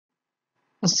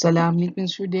Assalamu alaikum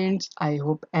students. I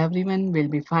hope everyone will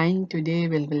be fine. Today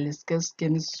we will discuss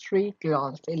chemistry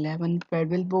class 11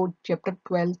 Federal Board chapter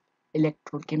 12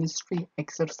 Electrochemistry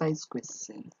exercise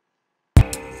questions.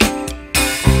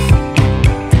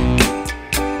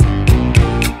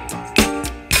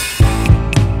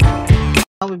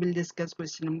 Now we will discuss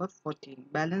question number 14.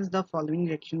 Balance the following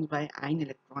reactions by ion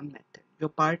electron method.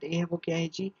 जो part A है वो क्या है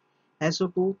जी?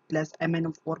 SO2 plus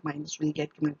MnO4 minus will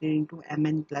get converted into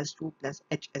Mn plus 2 plus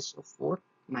HSO4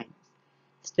 minus.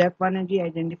 Step 1 है जी,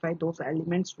 identify those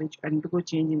elements which undergo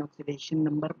change in oxidation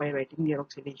number by writing their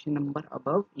oxidation number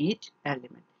above each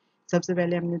element. सबसे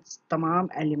पहले हमने तमाम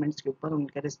elements के ऊपर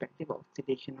उनका respective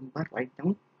oxidation number write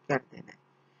down कर देना है।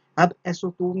 अब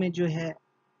SO2 में जो है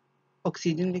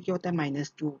ऑक्सीजन का क्या होता है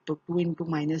 -2, तो 2 इंटू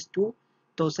 -2,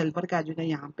 तो सल्फर का आ जाएगा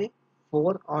यहाँ पे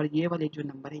 4 और ये वाले जो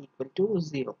नंबर है इक्वल टू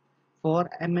 0 4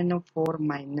 MnO4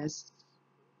 माइनस,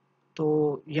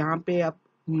 तो यहाँ पे अब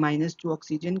 -2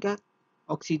 ऑक्सीजन का,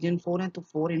 ऑक्सीजन 4 है तो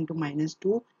 4 इंटू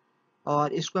 -2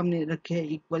 और इसको हमने रखे है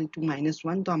इक्वल टू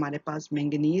 -1, तो हमारे पास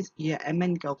मैंगनीज या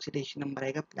Mn का ऑक्सीडेशन नंबर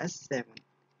आएगा +7।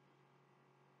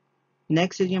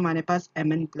 नेक्स्ट है जी हमारे पास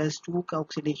Mn+2 का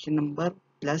ऑक्सीडेशन नंबर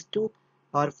 +2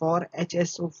 और फॉर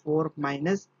HSO4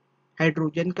 माइनस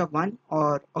हाइड्रोजन का 1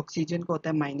 और ऑक्सीजन का होता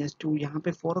है -2। यहाँ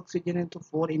पे 4 ऑक्सीजन है तो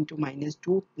 4 into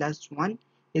 -2 plus 1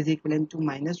 is equal to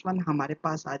 -1। हमारे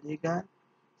पास आ जाएगा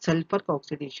सल्फर का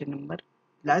ऑक्सीडेशन नंबर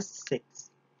 +6।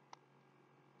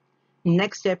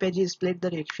 नेक्स्ट स्टेप है जी split the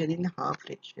reaction in half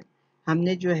reaction.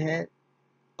 हमने जो है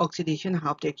ऑक्सीडेशन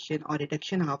हाफ रिएक्शन और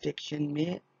रिडक्शन हाफ रिएक्शन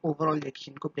में ओवरऑल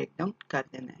रिएक्शन को ब्रेक डाउन कर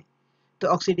देना है। तो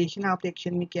ऑक्सीडेशन हाफ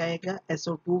रिएक्शन में क्या आएगा?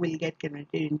 SO2 will get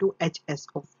converted into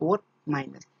HSO4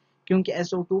 minus, क्योंकि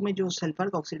SO2 में जो सल्फर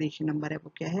का ऑक्सीडेशन नंबर है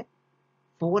वो क्या है?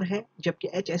 4 है, जबकि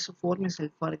HSO4 में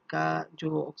सल्फर का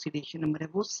जो ऑक्सीडेशन नंबर है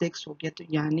वो 6 हो गया। तो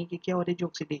यानी कि क्या हो रही है, जो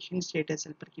ऑक्सीडेशन स्टेट है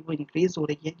सल्फर की वो इंक्रीज हो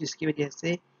रही है, जिसकी वजह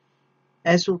से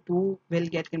SO2 will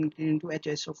get converted into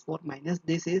HSO4 minus.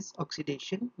 This is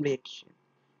oxidation reaction.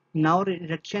 Now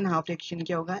reduction half reaction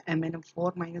क्या होगा?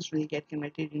 MnO4 minus will get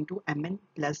converted into Mn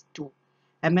plus 2.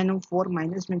 MnO4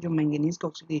 minus में जो मैंगनीज का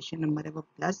ऑक्सीडेशन नंबर है वो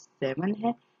 +7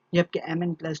 है, जबकि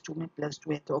Mn plus 2 में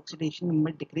 +2 है, तो ऑक्सीडेशन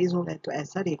नंबर डिक्रीज हो रहा है। तो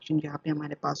ऐसा रिएक्शन जहाँ पे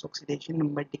हमारे पास ऑक्सीडेशन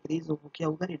नंबर डिक्रीज हो वो क्या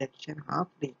होगा? Reduction half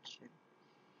reaction.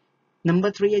 Number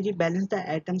 3 है जी balance the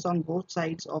atoms on both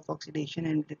sides of oxidation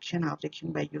and reduction half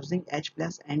reaction by using H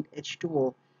plus and H2O।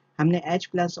 हमने H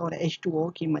plus और H2O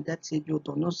की मदद से जो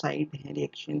दोनों साइड हैं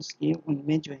रिएक्शंस की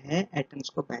उनमें जो है एटम्स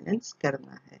को बैलेंस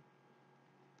करना है।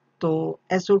 तो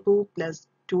SO2 plus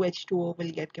 2H2O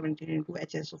will get converted into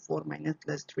HSO4 minus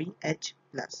plus 3H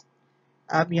plus।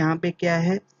 अब यहाँ पे क्या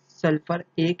है? सल्फर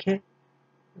एक है,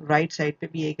 राइट साइड पे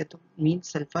भी एक है, तो मीन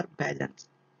सल्फर बैलेंस।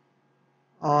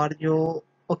 और जो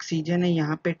ऑक्सीजन है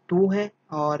यहाँ पे 2 है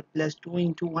और +2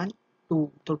 इंटू 1 2,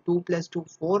 तो 2 + 2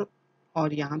 4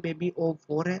 और यहाँ पे भी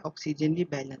O4 है, ऑक्सीजन भी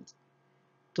बैलेंस।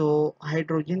 तो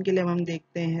हाइड्रोजन के लिए हम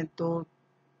देखते हैं तो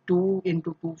 2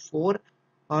 इंटू 2 4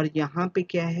 और यहाँ पे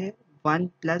क्या है 1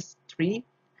 + 3,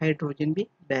 हाइड्रोजन भी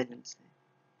बैलेंस है।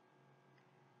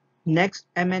 Next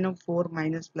MnO4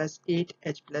 minus plus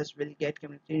 8H plus will get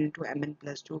converted into Mn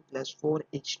plus 2 plus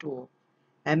 4H2O।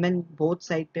 Mn both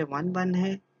side पे 1 1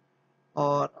 है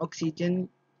और ऑक्सीजन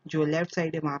जो लेफ्ट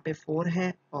साइड है वहाँ पे 4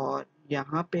 है और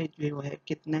यहाँ पे जो है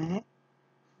कितना है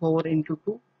 4 इंटू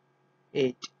 2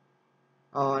 8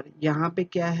 और यहाँ पे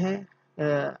क्या है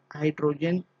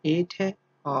हाइड्रोजन 8 है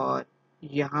और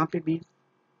यहाँ पे भी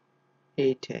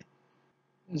 8 है।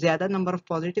 ज़्यादा नंबर ऑफ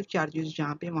पॉजिटिव चार्जेस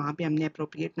जहाँ पे वहाँ पे हमने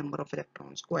अप्रोप्रिएट नंबर ऑफ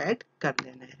इलेक्ट्रॉन्स को ऐड कर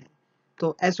देना है।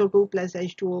 तो SO2 plus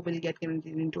H2O will get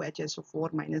converted into HSO4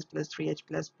 minus plus 3H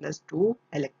plus 2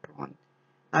 electron.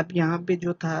 अब यहाँ पे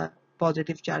जो था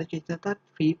पॉजिटिव चार्ज कितना था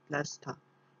 3+ था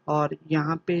और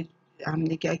यहाँ पे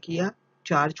हमने क्या किया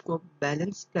चार्ज को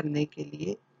बैलेंस करने के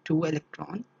लिए 2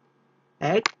 इलेक्ट्रॉन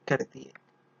ऐड कर दिए।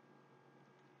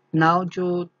 नाउ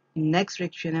जो नेक्स्ट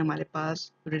रिएक्शन है हमारे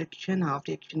पास रिडक्शन हाफ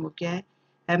रिएक्शन वो क्या है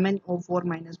MnO4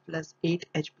 minus plus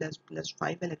 8H plus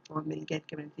 5 electron will get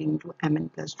converted into Mn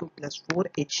plus 2 plus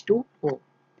 4H2O।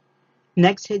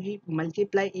 Next है जी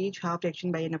multiply each half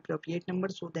reaction by an appropriate number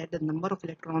so that the number of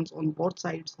electrons on both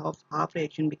sides of half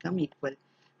reaction become equal।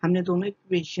 हमने दोनों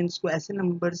equations को ऐसे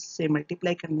numbers से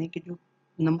multiply करने के जो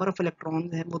number of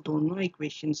electrons हैं वो दोनों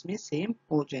इक्वेशंस में सेम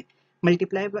हो जाए।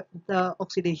 Multiply the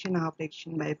oxidation half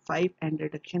reaction by 5 and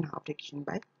reduction half reaction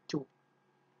by 2।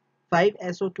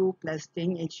 5SO2 plus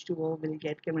 10H2O will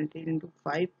get converted into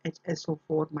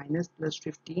 5HSO4 minus plus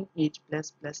 15H plus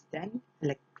 10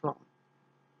 electron।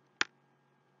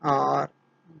 और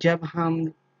जब हम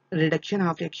रिडक्शन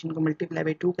हाफ रिएक्शन को मल्टीप्लाई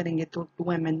बाई 2 करेंगे तो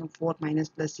 2MnO4 minus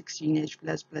plus 16H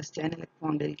plus 10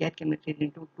 electron will get converted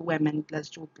into 2Mn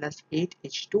plus 2 plus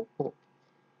 8H2O.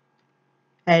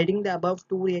 Adding the above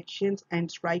two reactions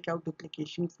and strike out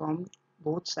duplication from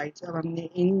both sides. अब हमने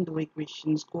इन दो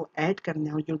equations को add करना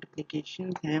है और जो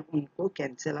डुप्लीकेशन हैं उनको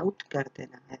कैंसिल आउट कर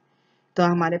देना है. तो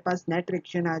हमारे पास नेट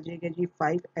रिएक्शन आ जाएगा जी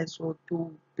 5SO2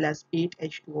 plus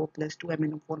 8H2O plus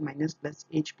 2MnO4 minus plus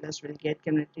H plus will get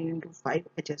converted into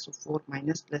 5HSO4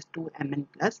 minus plus 2Mn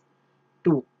plus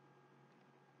 2.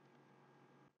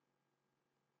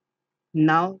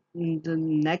 Now the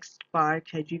next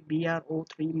part है जी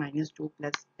BrO3 minus 2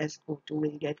 plus SO2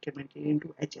 will get converted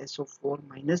into HSO4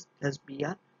 minus plus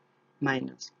Br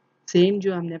minus. Same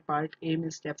जो हमने part A में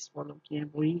steps follow किए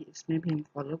हैं वही इसमें भी हम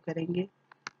फॉलो करेंगे.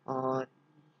 और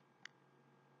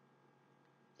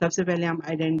सबसे पहले हम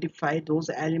identify those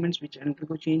elements which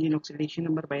undergo change in oxidation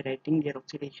number by writing there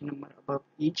oxidation number above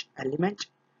each element.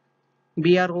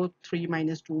 BrO3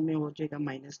 minus 2 में हो जाएगा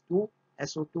 -2,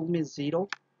 SO2 में 0,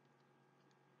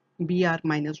 Br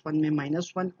 -1 में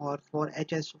 -1 और for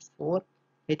HSO4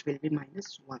 it will be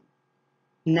 -1.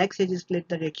 Next is split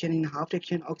the reaction in half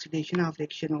reaction. Oxidation half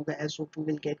reaction होगा SO2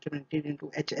 will get converted into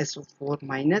HSO4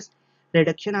 minus.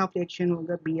 Reduction half reaction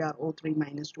होगा BrO3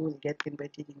 minus 2 will get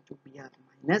converted into Br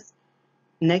minus.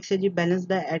 Next is balance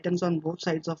the atoms on both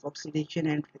sides of oxidation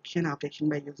and reaction half reaction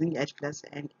by using H plus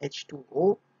and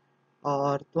H2O.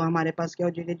 और तो हमारे पास क्या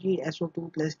हो जाएगा जी SO2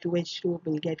 plus 2H2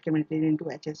 will get converted into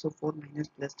HSO4 minus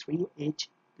plus 3H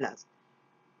plus.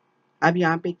 अब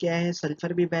यहाँ पे क्या है,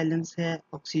 सल्फर भी बैलेंस है,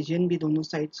 ऑक्सीजन भी दोनों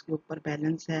साइड्स के ऊपर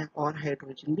बैलेंस है और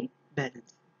हाइड्रोजन भी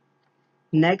बैलेंस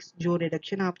है. नेक्स्ट जो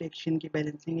रिडक्शन ऑफ रिएक्शन की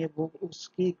बैलेंसिंग है वो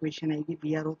उसकी इक्वेशन आएगी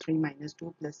BrO3 minus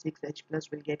 2 plus 6H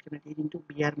plus will get converted into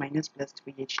Br minus plus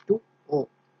 3H2O.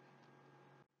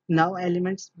 Now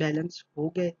elements balance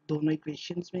हो गए दोनों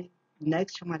इक्वेशंस में.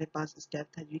 नेक्स्ट हमारे पास स्टेप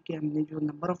था जी कि हमने जो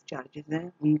नंबर ऑफ चार्जेस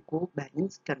हैं उनको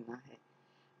बैलेंस करना है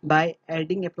by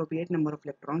adding appropriate number of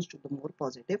electrons to the more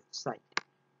positive side.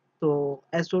 तो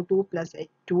SO2 plus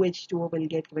 2H2O will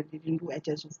get converted into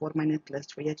HSO4 minus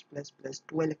plus 3H plus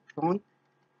 2 electron.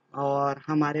 और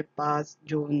हमारे पास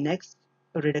जो नेक्स्ट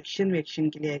रिडक्शन रिएक्शन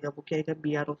के लिए आएगा वो क्या आएगा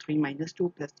BrO3 minus 2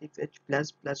 plus 6H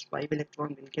plus 5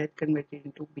 electron will get converted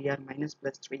into Br minus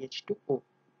plus 3H2O.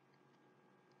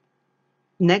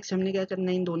 Next हमने क्या करना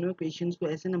है, इन दोनों इक्वेशंस को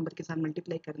ऐसे नंबर के साथ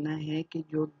मल्टीप्लाई करना है कि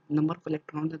जो नंबर ऑफ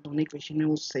इलेक्ट्रॉन्स है दोनों इक्वेशन में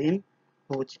वो सेम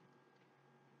हो जाए.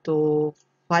 तो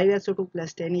 5SO2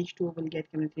 plus 10H2O will get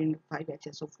converted into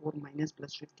 5HSO4 minus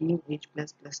plus 15H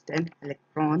plus 10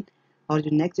 electron. और जो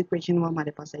नेक्स्ट इक्वेशन वो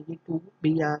हमारे पास आएगी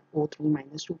 2BrO3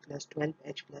 minus 2 plus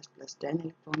 12H plus 10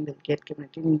 electron will get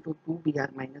converted into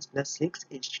 2Br minus plus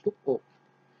 6H2O.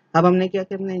 अब हमने क्या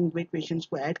करना है, इन दो इक्वेशंस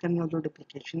को ऐड करना है और जो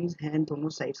डुप्लीकेशंस हैं दोनों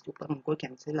साइड्स के ऊपर उनको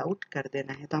कैंसिल आउट कर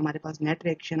देना है. तो हमारे पास नेट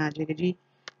रिएक्शन आ जाएगा जी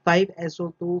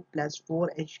 5SO2 plus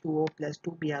 4H2O plus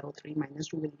 2BrO3 minus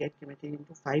 2 will get converted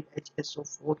into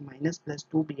 5HSO4 minus plus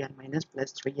 2Br minus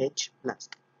plus 3H plus.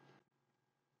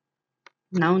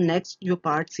 Now next जो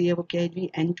पार्ट सी है वो क्या है जी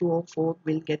N2O4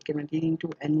 will get converted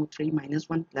into NO3 minus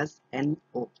 1 plus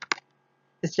NO.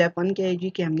 Step 1 क्या है जी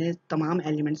कि हमने तमाम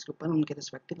एलिमेंट्स के ऊपर उनके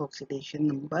रिस्पेक्टिव ऑक्सीडेशन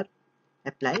नंबर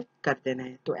अप्लाई कर देना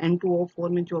है. तो N2O4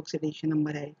 में जो ऑक्सीडेशन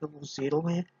नंबर है वो 0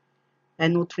 है,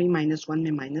 NO3 -1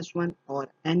 में -1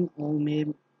 और NO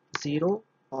में 0.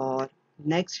 और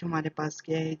नेक्स्ट हमारे पास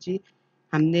क्या है जी,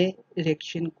 हमने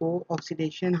रिएक्शन को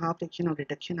ऑक्सीडेशन हाफ रिएक्शन और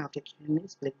रिडक्शन हाफ रिएक्शन में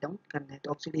स्प्लिट डाउन करना है.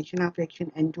 तो oxidation half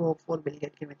reaction N2O4 will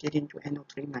get converted into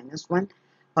NO3 -1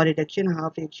 और reduction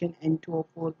half reaction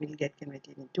N2O4 will get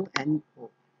converted into NO.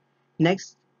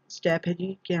 Next step है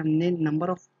जी कि हमने नंबर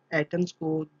ऑफ एटम्स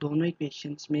को दोनों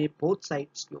इक्वेशंस में बोथ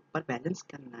साइड्स के ऊपर बैलेंस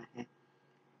करना है.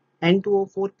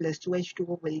 N2O4 plus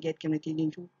 2H2O will get converted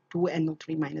into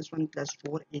 2NO3 minus 1 plus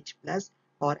 4H plus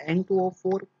और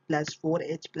N2O4 plus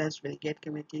 4H plus will get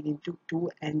converted into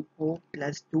 2NO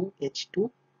plus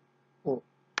 2H2O.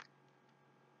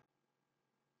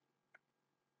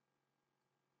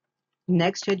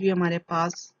 Next है जी हमारे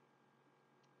पास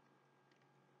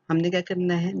हमने क्या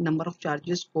करना है, नंबर ऑफ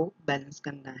चार्जेस को बैलेंस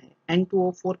करना है.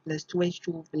 N2O4 plus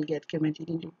 2H2O will get converted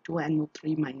into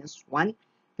 2NO3 minus 1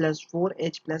 plus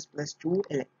 4H plus 2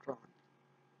 electron.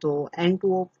 तो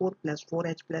N2O4 plus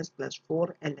 4H plus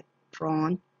 4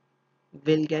 electron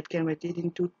will get converted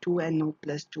into 2NO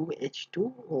plus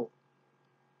 2H2O.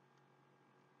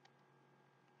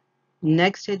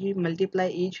 Next है जी multiply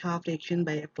each half reaction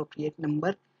by appropriate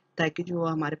number ताकि जो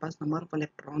हमारे पास number of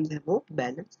electrons है वो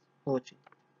balance हो जाए.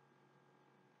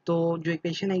 तो जो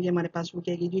इक्वेशन आएगी हमारे पास वो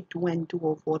क्या आएगी जी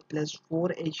 2N2O4 plus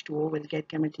 4H2O will get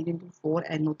converted into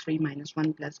 4NO3 minus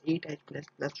 1 plus 8H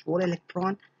plus 4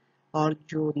 electron. और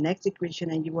जो नेक्स्ट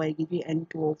इक्वेशन आएगी वो आएगी जी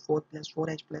N2O4 plus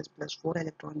 4H plus 4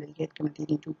 electron will get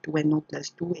converted into 2NO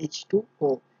plus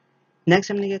 2H2O।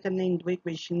 Next हमने क्या करना है, इन दो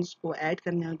इक्वेशंस को ऐड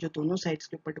करना है, जो दोनों साइड्स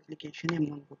के ऊपर डुप्लीकेशन है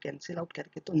हमने उनको कैंसिल आउट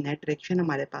करके तो नेट रिएक्शन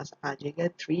हमारे पास आ जाएगा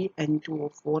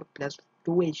 3N2O4 plus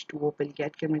 2H2O will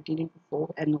get converted into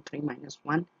 4NO3 minus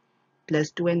 1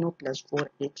 plus 2NO plus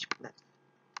 4H plus.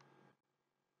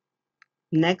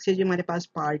 Next है जी हमारे पास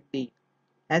part D,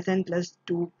 Sn plus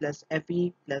 2 plus Fe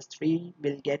plus 3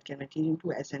 will get converted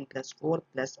into Sn plus 4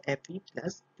 plus Fe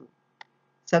plus 2।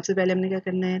 सबसे पहले हमने क्या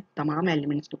करना है, तमाम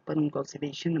elements के ऊपर उनको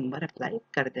ऑक्सीडेशन नंबर अप्लाई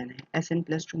कर देना है। Sn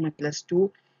plus 2 में प्लस 2,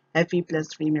 Fe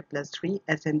plus 3 में प्लस 3,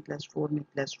 Sn plus 4 में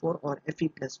प्लस 4 और Fe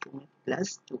plus 2 में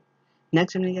प्लस 2।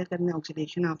 नेक्स्ट हमने क्या करना है,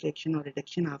 ऑक्सीडेशन हाफ रिएक्शन और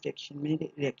रिडक्शन हाफ रिएक्शन में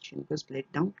रिएक्शन को स्प्लिट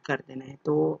डाउन कर देना है।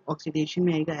 तो ऑक्सीडेशन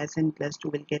में आएगा Sn plus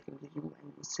 2 will get converted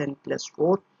into Sn plus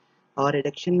 4 और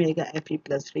रिडक्शन में आएगा Fe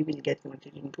plus 3 will get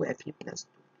converted into Fe plus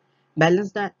 2। Balance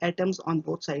the atoms on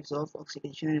both sides of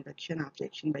oxidation and reduction half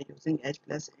reaction by using H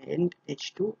plus and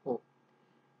H2O।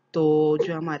 तो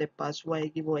जो हमारे पास वो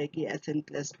आएगी Sn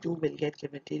plus 2 will get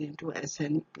converted into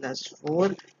Sn plus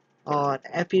 4 और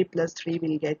Fe plus 3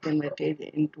 will get converted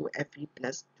into Fe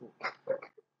plus 2।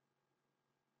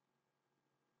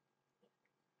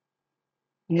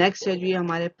 Next है जी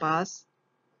हमारे पास,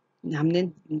 हमने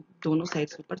दोनों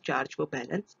साइड्स के ऊपर चार्ज को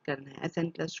बैलेंस करना है। Sn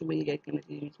plus 2 will get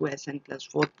converted into Sn plus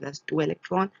 4 plus 2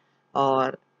 electron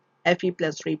और Fe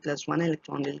plus 3 plus 1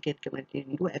 electron will get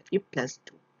converted into Fe plus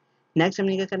 2। Next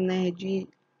हमने क्या करना है जी,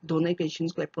 दोनों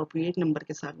इक्वेशंस को अप्रोप्रिएट नंबर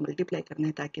के साथ मल्टीप्लाई करना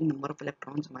है ताकि नंबर ऑफ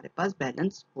इलेक्ट्रॉन्स हमारे पास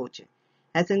बैलेंस हो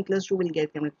जाए। Sn plus 2 will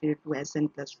get converted to Sn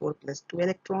plus 4 plus 2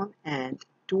 electron and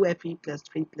 2Fe plus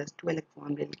 3 plus 2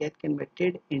 electron will get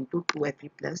converted into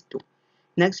 2Fe plus 2।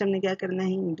 Next हमने क्या करना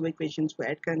है, इन दो इक्वेशंस को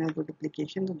ऐड करना है, जो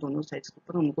डुप्लीकेशन तो दोनों साइड्स के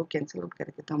ऊपर उनको कैंसिल आउट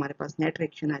करके तो हमारे पास नेट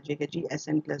रिएक्शन आ जाएगा जी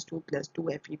Sn plus 2 plus 2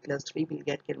 Fe plus 3 will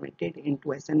get converted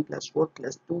into Sn plus 4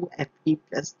 plus 2 Fe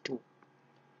plus 2।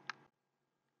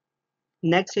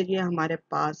 Next है जी हमारे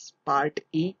पास part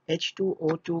E,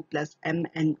 H2O2 plus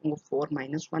MnO4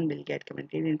 minus 1 will get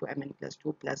converted into Mn plus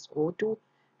 2 plus O2।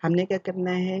 हमने क्या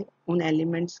करना है, उन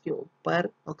elements के ऊपर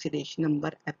ऑक्सीडेशन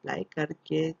नंबर अप्लाई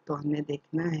करके तो हमने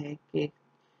देखना है कि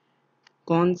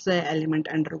कौन सा एलिमेंट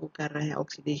अंडरगो कर रहा है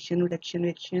ऑक्सीडेशन रिडक्शन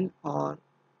रिएक्शन और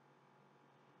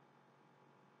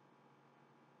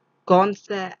कौन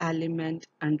सा एलिमेंट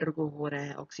अंडरगो हो रहा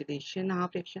है ऑक्सीडेशन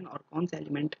हाफ रिएक्शन और कौन सा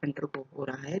एलिमेंट अंडरगो हो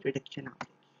रहा है रिडक्शन हाफ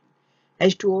रिएक्शन।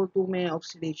 H2O2 में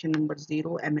ऑक्सीडेशन नंबर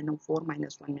 0, MnO4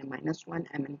 -1 में -1,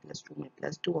 Mn plus 2 में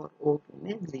 +2 और O2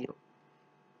 में 0।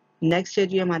 नेक्स्ट है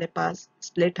जी हमारे पास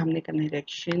स्प्लिट हमने करना है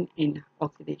reaction in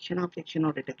oxidation half reaction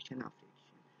और रिडक्शन हाफ रिएक्शन।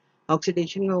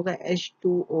 ऑक्सीडेशन में होगा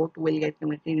H2O2 will get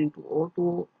converted into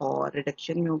O2 और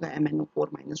रिडक्शन में होगा MnO4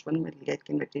 -1 will get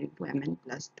converted into Mn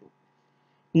plus 2।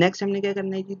 Next हमने क्या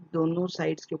करना है कि दोनों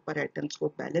साइड्स के ऊपर एटम्स को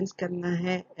बैलेंस करना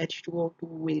है। H2O2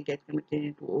 will get converted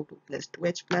into O2 plus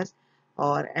 2H plus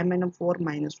और MnO4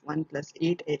 -1 plus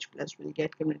 8H plus will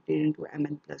get converted into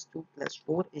Mn plus 2 plus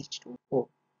 4H2O।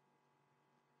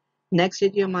 Next है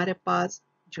जी हमारे पास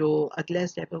जो अगला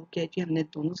स्टेप है वो क्या है जी, हमने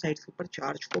दोनों साइड्स के ऊपर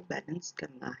चार्ज को बैलेंस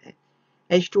करना है।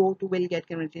 H2O2 will get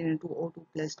converted into O2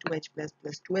 plus 2H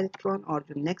plus 2 electron और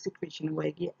जो नेक्स्ट इक्वेशन है वो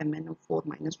आएगी MnO4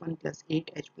 -1 plus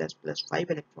 8H plus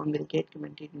 5 electron will get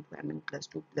converted into Mn plus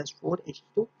 2 plus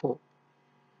 4H2O।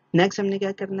 Next हमने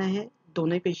क्या करना है,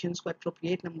 दोनों इक्वेशंस को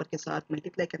एप्रोप्रिएट नंबर के साथ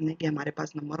मल्टीप्लाई करना है कि हमारे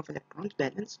पास नंबर ऑफ इलेक्ट्रॉन्स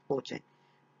बैलेंस हो जाए।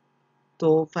 तो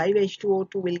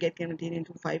 5H2O2 will get converted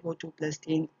into 5O2 plus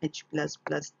 10H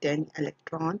plus 10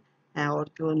 electron और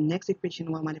जो नेक्स्ट इक्वेशन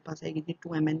हुआ हमारे पास आएगी थी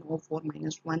 2MnO4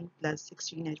 -1 plus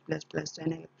 16H plus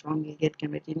 10 electron will get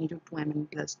converted into 2Mn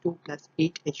plus 2 plus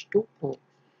 8H2O।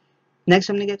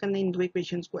 Next हमने क्या करना है, इन दो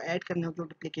इक्वेशंस को ऐड करना है, जो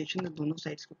डुप्लीकेशन है दोनों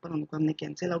साइड्स के ऊपर उनको हमने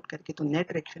कैंसिल आउट करके तो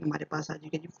नेट रिएक्शन हमारे पास आ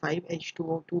जाएगा जी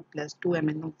 5H2O2 plus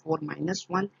 2MnO4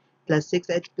 -1 plus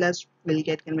 6H plus will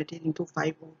get converted into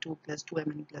 5O2 plus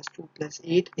 2Mn plus 2 plus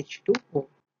 8H2O।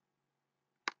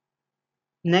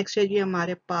 Next है जी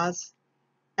हमारे पास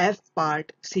F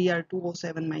part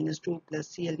Cr2O7 -2 plus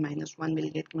Cl -1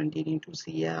 will get converted into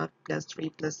Cr plus 3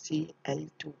 plus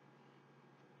Cl2।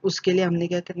 उसके लिए हमने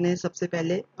क्या करना है, सबसे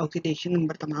पहले ऑक्सीडेशन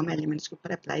नंबर तमाम एलिमेंट्स के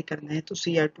ऊपर अप्लाई करना है। तो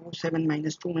Cr2O7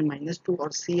 -2 में -2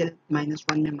 और Cl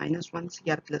 -1 में -1,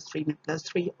 Cr plus 3 में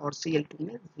 +3 और Cl2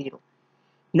 में 0।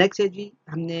 नेक्स्ट है जी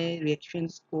हमने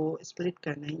रिएक्शंस को स्प्लिट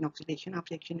करना है in oxidation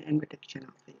of reaction and reduction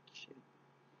of reaction.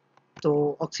 तो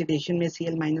ऑक्सीडेशन में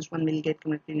Cl -1 will get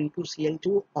converted into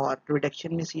Cl2 और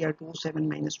रिडक्शन में Cr2O7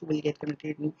 -2 will get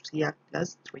converted into Cr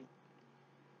plus 3।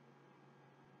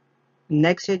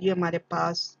 Next है जी हमारे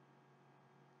पास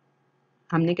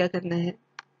हमने क्या करना है,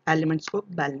 एलिमेंट्स को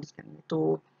बैलेंस करना है।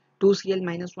 तो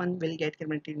 2Cl-1 will get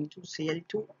converted into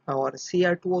Cl2 और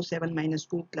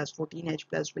Cr2O7-2 plus 14H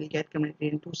plus will get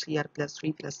converted into Cr plus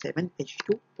 3 plus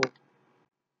 7H2O।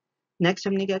 Next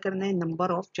हमने क्या करना है,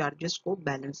 नंबर ऑफ चार्जेस को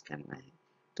बैलेंस करना है।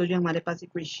 तो जो हमारे पास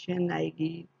इक्वेशन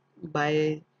आएगी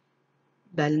बाय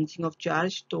बैलेंसिंग ऑफ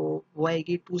चार्ज, तो वो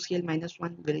आएगी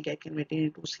 2Cl-1 will get converted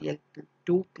into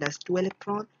Cl2 plus 2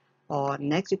 electron और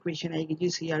नेक्स्ट इक्वेशन आएगी जी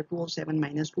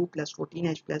Cr2O7-2 plus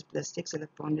 14H plus 6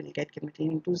 electron will get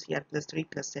converted into Cr plus 3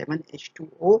 plus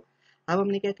 7H2O। अब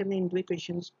हमने क्या करना है, इन दो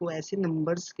इक्वेशंस को ऐसे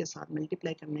नंबर्स के साथ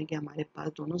मल्टीप्लाई करना है कि हमारे पास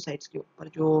दोनों साइड्स के ऊपर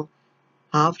जो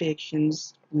हाफ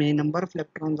रिएक्शंस में नंबर ऑफ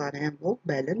इलेक्ट्रॉन्स आ रहे हैं वो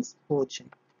बैलेंस हो जाए।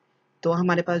 तो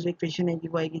हमारे पास जो इक्वेशन है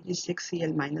वो आएगी जी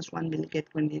 6Cl-1 will get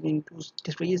converted into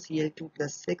 3Cl2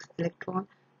 plus 6 electron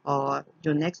और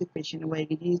जो नेक्स्ट इक्वेशन है वो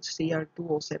आएगी जी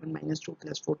Cr2O7-2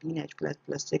 plus 14H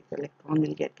plus 6 electron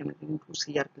will get converted into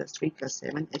Cr plus 3 plus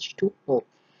 7H2O।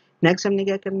 Next हमने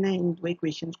क्या करना है, इन दो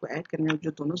इक्वेशंस को ऐड करना है,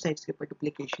 जो दोनों साइड्स के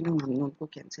मल्टीप्लिकेशन है हमने उनको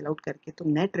कैंसिल आउट करके तो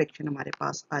नेट रिएक्शन हमारे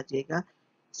पास आ जाएगा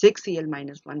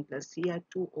 6Cl-1 plus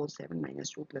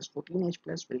Cr2O7-2 plus 14H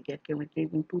plus will get converted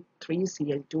into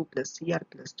 3Cl2 plus Cr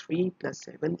plus 3 plus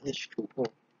 7H2O।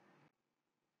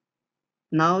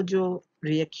 Now जो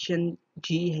रिएक्शन G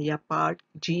है या पार्ट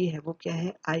G है वो क्या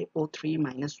है,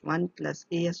 IO3-1 plus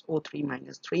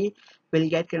ASO3-3 will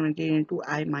get converted into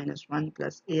I-1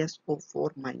 plus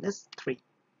ASO4-3।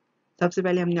 सबसे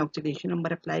पहले हमने ऑक्सीडेशन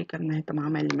नंबर अप्लाई करना है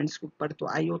तमाम एलिमेंट्स के ऊपर, तो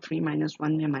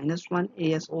IO3-1 में -1,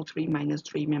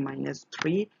 ASO3-3 में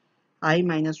 -3,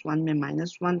 I-1 में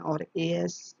 -1 और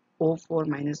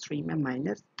ASO4-3 में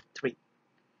 -3।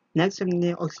 नेक्स्ट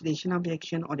हमने ऑक्सीडेशन ऑफ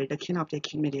रिएक्शन और रिडक्शन ऑफ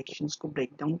रिएक्शन में रिएक्शंस को ब्रेक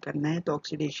डाउन करना है। तो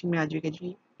ऑक्सीडेशन में आ जाएगा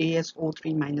जी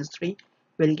ASO3-3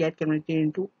 will get converted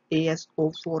into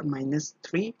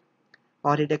ASO4-3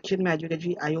 और रिडक्शन में आ जाएगा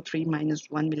जी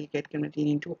IO3-1 will get converted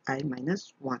into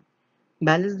I-1।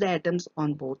 Balance the atoms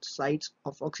on both sides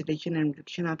of oxidation and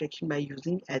reduction of reaction by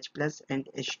using H plus and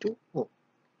H2O.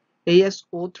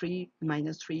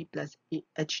 ASO3-3 plus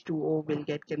H2O will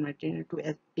get converted into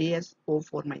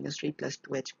ASO4-3 plus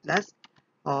 2H plus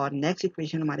और next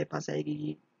equation हमारे पास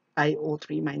आएगी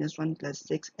IO3-1 plus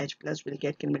 6H plus will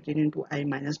get converted into I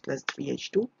minus plus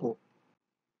 3H2O।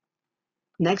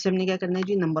 Next हमने क्या करना है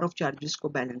जी, number of charges को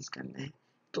balance करना है।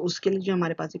 तो उसके लिए जो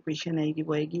हमारे पास इक्वेशन आएगी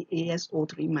वो आएगी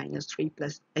ASO3-3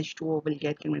 plus H2O will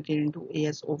get converted into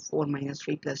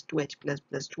ASO4-3 plus 2H plus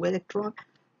 2 electron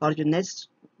और जो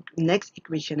नेक्स्ट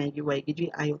इक्वेशन आएगी वो आएगी जी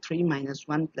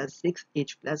IO3-1 plus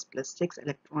 6H plus 6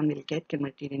 electron will get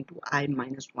converted into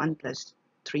I-1 plus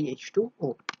 3H2O।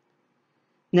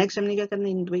 Next हमने क्या करना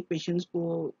है, इन दो इक्वेशंस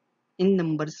को इन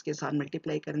नंबर्स के साथ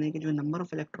मल्टीप्लाई करने के जो नंबर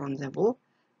ऑफ इलेक्ट्रॉन्स हैं वो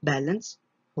बैलेंस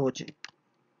हो जाए।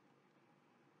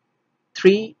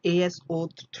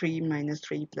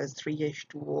 3ASO3-3 plus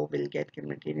 3H2O will get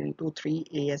converted into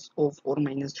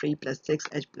 3ASO4-3 plus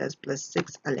 6H plus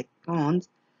 6 electrons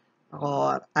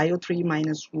और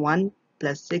IO3-1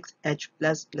 plus 6H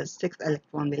plus 6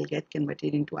 electron will get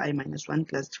converted into I-1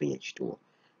 plus 3H2O।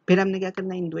 फिर हमने क्या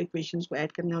करना है, इन दो इक्वेशंस को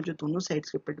ऐड करना है और जो दोनों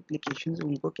साइड्स के मल्टीप्लिकेशंस हैं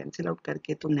उनको कैंसिल आउट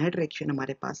करके तो नेट रिएक्शन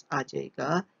हमारे पास आ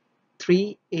जाएगा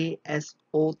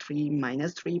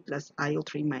 3ASO3-3 plus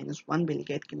IO3-1 will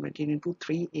get converted into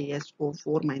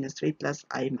 3ASO4-3 plus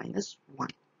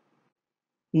I-1।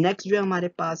 Next जो हमारे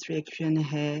पास रिएक्शन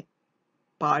है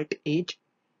part 8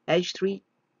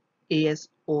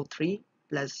 H3ASO3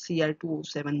 plus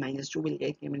Cr2O7-2 will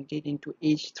get converted into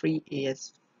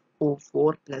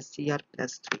H3ASO4 plus Cr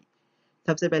plus 3।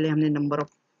 सबसे पहले हमने number of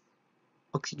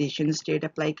oxidation state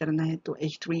apply करना है, तो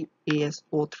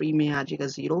H3ASO3 में आ जाएगा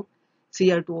 0,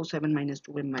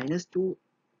 Cr2O7-2 में -2,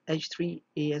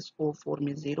 H3ASO4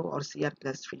 में 0 और Cr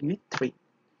plus 3 में 3।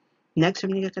 नेक्स्ट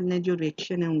हमने क्या करना है, जो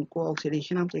रिएक्शन है उनको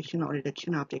ऑक्सीडेशन ऑफ रिएक्शन और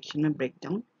रिडक्शन ऑफ रिएक्शन में ब्रेक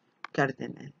डाउन कर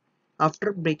देना है। आफ्टर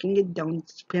ब्रेकिंग इट डाउन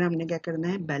फिर हमने क्या करना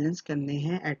है, बैलेंस करने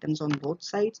हैं atoms on both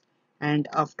sides and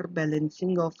after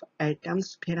balancing of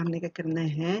atoms फिर हमने क्या करना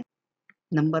है,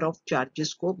 नंबर ऑफ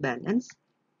चार्जेस को बैलेंस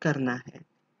करना है।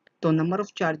 तो नंबर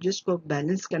ऑफ चार्जेस को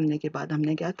बैलेंस करने के बाद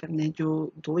हमने क्या करना है,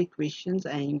 जो दो इक्वेशंस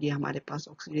आएंगे हमारे पास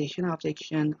ऑक्सीडेशन ऑफ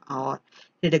रिएक्शन और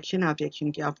रिडक्शन ऑफ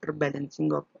रिएक्शन की आफ्टर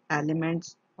बैलेंसिंग ऑफ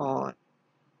एलिमेंट्स और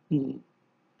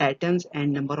atoms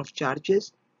and number of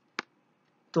charges,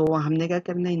 तो हमने क्या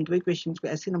करना है, इन दो इक्वेशंस को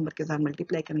ऐसे नंबर के साथ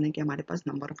मल्टीप्लाई करना है कि हमारे पास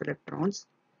नंबर ऑफ इलेक्ट्रॉन्स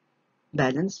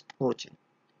बैलेंस हो जाए।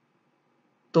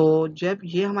 तो जब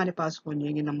ये हमारे पास हो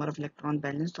जाएंगे नंबर ऑफ इलेक्ट्रॉन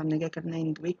बैलेंस, तो हमने क्या करना है,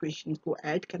 इन दो इक्वेशंस को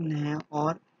ऐड करना है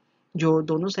और जो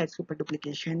दोनों साइड्स की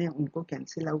मल्टीप्लिकेशन है उनको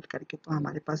कैंसिल आउट करके तो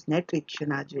हमारे पास नेट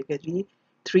रिएक्शन आ जाएगा जी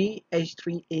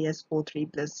 3H3ASO3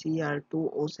 plus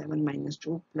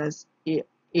Cr2O7-2 plus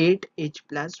 8H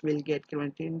plus will get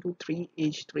converted into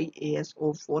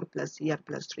 3H3ASO4 plus Cr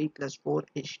plus 3 plus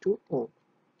 4H2O.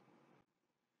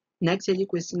 Next है जी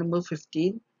question number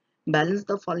 15. Balance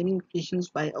the following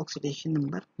equations bye oxidation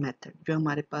number method. जो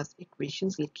हमारे पास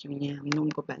equations लिखी हुई हैं हमने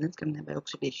उनको बैलेंस करना है bye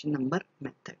oxidation number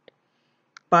method.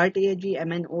 Part A ji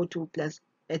MnO2 plus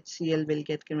HCl will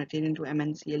get converted into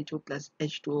MnCl2 plus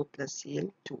H2O plus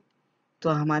Cl2. तो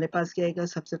हमारे पास क्या आएगा,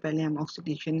 सबसे पहले हम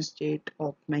ऑक्सीडेशन स्टेट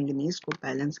ऑफ मैंगनीज को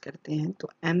बैलेंस करते हैं. तो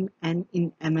Mn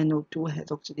in MnO2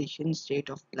 has oxidation state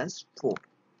of +4.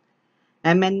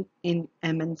 Mn in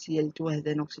MnCl2 has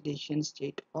an oxidation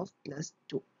state of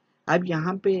 +2. अब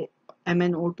यहाँ पे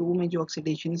MnO2 में जो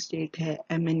ऑक्सीडेशन स्टेट है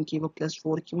Mn की वो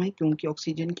 +4 क्यों है, क्योंकि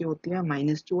ऑक्सीजन की होती है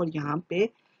 -2 और यहाँ पे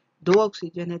 2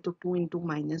 ऑक्सीजन है तो 2 इंटू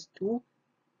 -2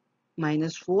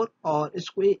 -4 और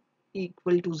इसको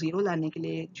इक्वल टू 0 लाने के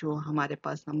लिए जो हमारे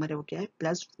पास नंबर है वो क्या है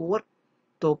 +4.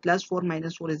 तो +4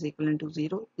 -4 इज इक्वल टू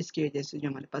 0. इसकी वजह से जो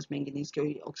हमारे पास मैंगनीज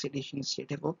की ऑक्सीडेशन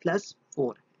स्टेट है वो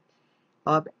 +4.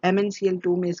 अब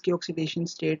MnCl2 में इसकी ऑक्सीडेशन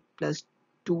स्टेट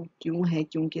 +2 क्यों है,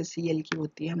 क्योंकि Cl की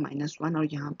होती है -1 और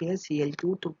यहाँ पे है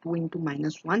Cl2 तो 2 इंटू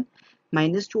 -1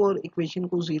 -2 और इक्वेशन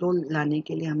को 0 लाने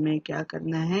के लिए हमें क्या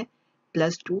करना है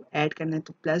 +2 ऐड करना है.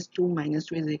 तो +2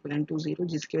 -2 इज इक्वल टू 0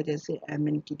 जिसकी वजह से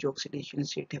Mn की जो ऑक्सीडेशन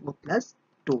स्टेट है वो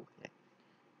 +2 है.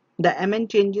 The Mn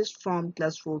changes from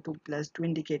 +4 to +2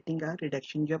 indicating a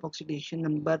reduction. जब ऑक्सीडेशन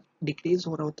नंबर डिक्रीज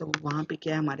हो रहा होता है वहाँ पे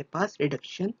क्या है हमारे पास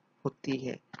रिडक्शन होती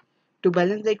है. To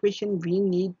balance the equation, we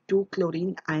need 2 chlorine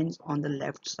ions on the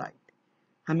left side.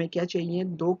 हमें क्या चाहिए,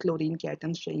 2 क्लोरीन के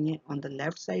आइटम्स चाहिए on the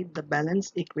left side. The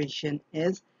balance equation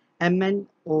is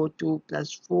MnO2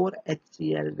 plus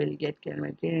 4HCl will get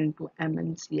converted into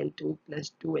MnCl2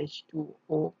 plus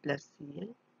 2H2O plus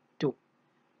Cl2.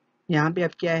 यहाँ पे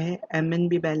अब क्या है, Mn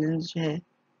भी बैलेंस्ड है,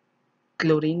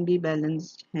 क्लोरीन भी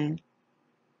बैलेंस्ड है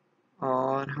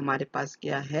और हमारे पास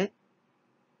क्या है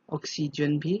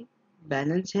ऑक्सीजन भी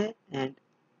बैलेंस है and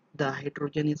the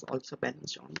hydrogen is also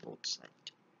balanced on both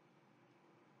sides.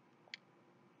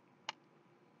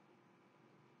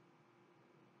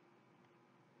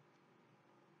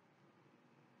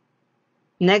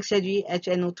 Next है जी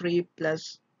HNO3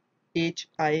 plus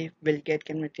HI will get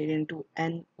converted into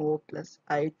NO plus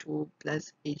I2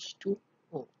 plus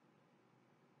H2O.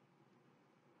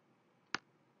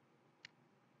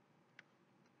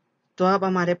 तो अब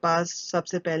हमारे पास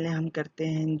सबसे पहले हम करते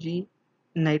हैं जी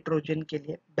नाइट्रोजन के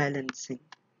लिए balancing.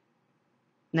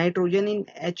 Nitrogen in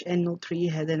HNO3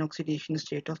 has an oxidation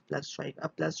state of +5.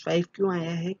 अब +5 क्यों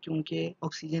आया है, क्योंकि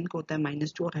ऑक्सीजन का होता है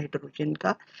 -2 और हाइड्रोजन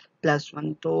का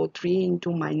 +1. तो 3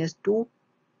 इंटू -2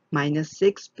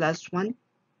 -6 +1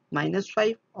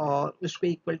 -5 और उसको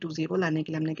इक्वल टू 0 लाने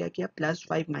के लिए हमने क्या किया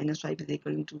 +5 -5 इज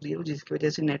इक्वल टू 0 जिसकी वजह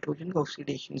से नाइट्रोजन का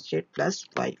ऑक्सीडेशन स्टेट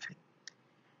 +5 है.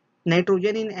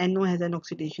 Nitrogen in NO has an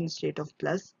oxidation state of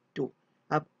 +2.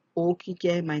 अब O की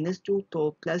क्या है -2 तो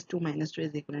 +2 -2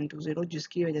 इज इक्वल टू 0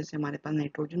 जिसकी वजह से हमारे पास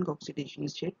नाइट्रोजन का ऑक्सीडेशन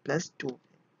स्टेट +2 है.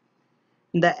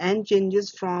 The N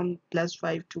changes from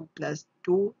 +5 to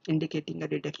 +2 indicating a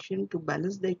reduction. To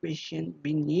balance the equation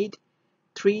we need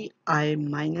 3 I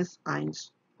minus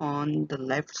ions on the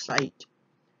left side.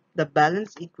 The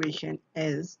balance equation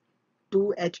is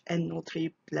 2HNO3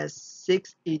 plus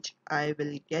 6HI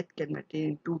will get converted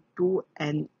into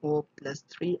 2NO plus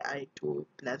 3I2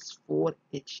 plus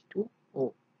 4H2O.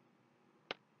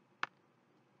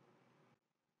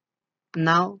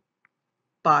 Now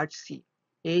part C.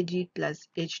 Ag plus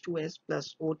H2S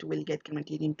plus O2 will get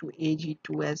converted into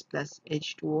Ag2S plus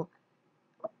H2O.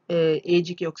 Ag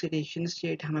की oxidation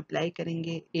state हम apply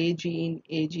करेंगे. Ag in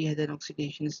Ag has an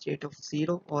oxidation state of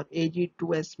 0 और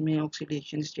Ag2S में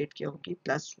oxidation state क्या होगी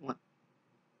 +1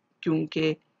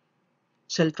 क्योंकि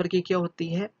sulphur की क्या होती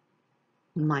है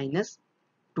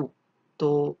 -2.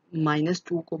 तो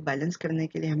 -2 को बैलेंस करने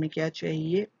के लिए हमें क्या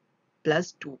चाहिए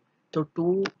 +2. तो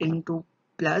 2 इंटू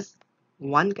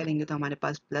 +1 करेंगे तो हमारे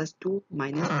पास +2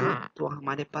 -2 तो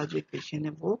हमारे पास जो इक्वेशन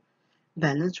है वो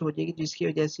बैलेंस हो जाएगी जिसकी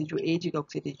वजह से जो Ag का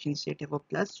ऑक्सीडेशन स्टेट है वो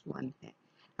 +1 है.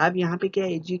 अब यहाँ पे क्या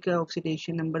Ag का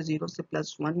ऑक्सीडेशन नंबर 0 से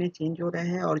 +1 में चेंज हो रहा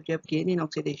है और जब गेन इन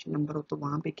ऑक्सीडेशन नंबर हो तो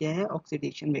वहाँ पे क्या है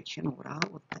ऑक्सीडेशन रिएक्शन हो रहा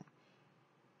होता है.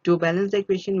 To balance the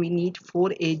equation we need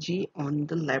 4Ag on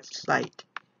the left side.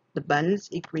 The balance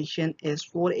equation is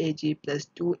 4Ag plus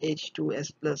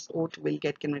 2H2S plus O2 will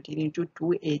get converted into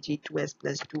 2Ag2S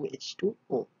plus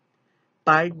 2H2O.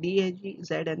 Part D है जी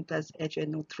Zn plus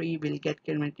HNO3 will get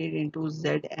converted into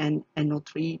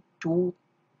ZnNO3 2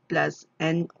 plus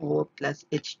NO plus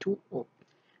H2O.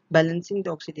 Balancing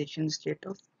the oxidation state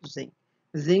of zinc.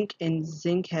 Zinc in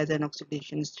zinc has an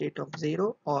oxidation state of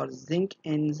 0 or zinc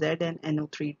in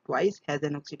ZnNO3 twice has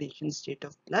an oxidation state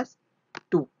of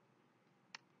 +2.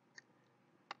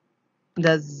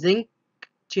 The zinc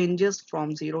changes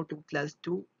from 0 to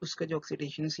 +2, उसका जो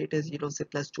oxidation state है 0 से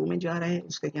 +2 में जा रहा है,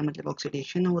 उसका क्या मतलब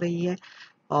ऑक्सीडेशन हो रही है।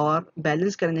 और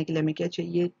बैलेंस करने के लिए हमें क्या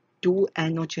चाहिए,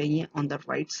 2NO चाहिए ऑन द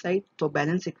राइट साइड। तो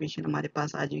बैलेंस इक्वेशन हमारे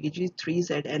पास आ जाएगी जी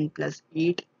 3Zn plus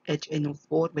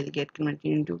 8HNO4 will get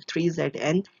converted into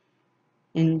 3Zn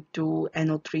into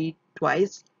NO3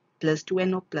 twice plus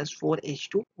 2NO plus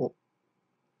 4H2O।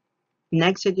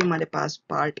 Next है जी हमारे पास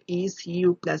part E,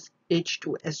 Cu plus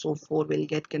H2SO4 will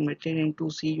get converted into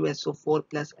CuSO4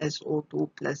 plus SO2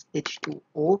 plus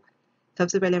H2O।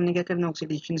 सबसे पहले हमने क्या करना है,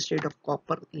 ऑक्सीडेशन स्टेट ऑफ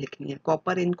कॉपर लिखनी है।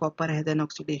 Copper in copper has an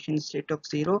oxidation state of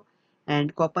 0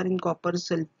 and copper in copper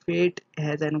sulphate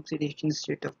has an oxidation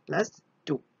state of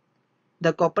 +2।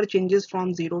 The copper changes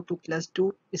from 0 to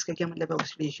 +2, इसका क्या मतलब है,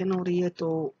 ऑक्सीडेशन हो रही है।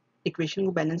 तो इक्वेशन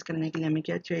को बैलेंस करने के लिए हमें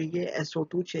क्या चाहिए,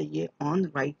 SO2 चाहिए on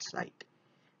right side.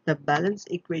 The balance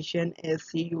equation is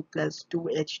Cu plus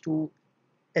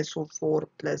 2H2SO4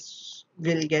 plus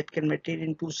will get converted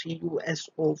into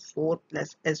CuSO4 plus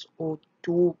SO2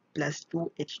 plus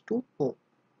 2H2O.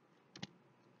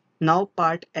 Now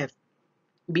part F.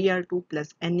 Br2 plus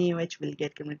NaOH will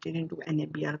get converted into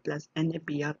NaBr plus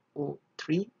NaBrO3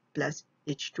 plus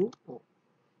H2O.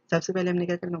 सबसे पहले हमने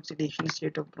क्या करना है, oxidation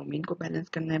state of bromine को balance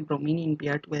करना है। Bromine in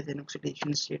Br2 has an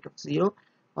oxidation state of 0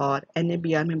 और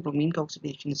NaBr में ब्रोमीन का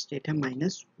ऑक्सीडेशन स्टेट है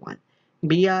 -1।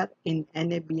 Br in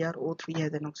NaBrO3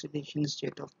 has an oxidation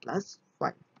state of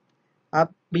 +5।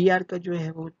 अब Br का जो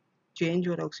है वो चेंज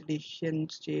हो रहा है oxidation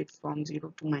state from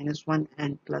 0 to -1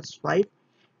 and +5,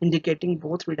 indicating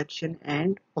both reduction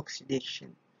and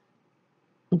oxidation.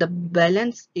 The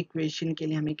balance equation के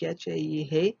लिए हमें क्या चाहिए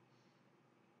है,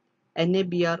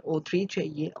 NaBrO3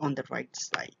 चाहिए on the right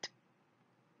side.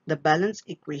 The balance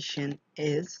equation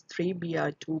is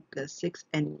 3Br2 plus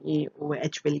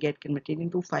 6NaOH will get converted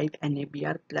into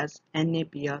 5NaBr plus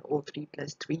NaBrO3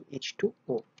 plus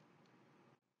 3H2O.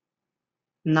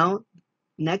 Now,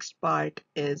 next part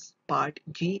is part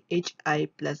G. HI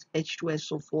plus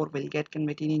H2SO4 will get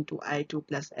converted into I2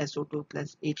 plus SO2 plus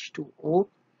H2O.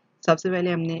 सबसे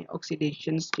पहले हमने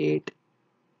oxidation state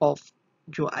of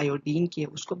जो iodine की है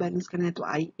उसको balance करना है। तो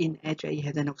I in HI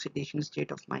has an oxidation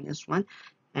state of -1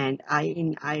 and I in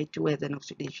I2 has an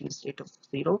oxidation state of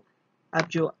 0। अब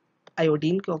जो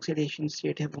आयोडीन की ऑक्सीडेशन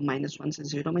स्टेट है वो -1 से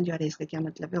 0 में जा रही है, इसका क्या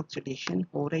मतलब है, ऑक्सीडेशन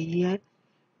हो रही है।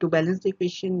 To balance the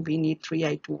equation we need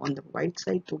 3I2 on the right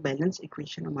side. तो बैलेंस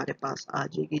इक्वेशन हमारे पास आ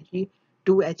जाएगी जी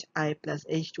 2HI plus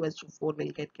H2SO4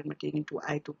 will get converted into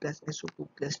I2 plus SO2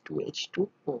 plus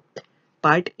 2H2O।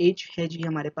 Part H है जी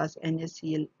हमारे पास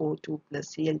NaClO2 plus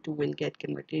Cl2 will get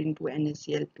converted into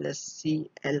NaCl plus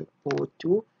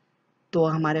ClO2। तो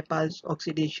हमारे पास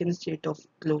oxidation state of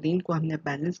chlorine को हमने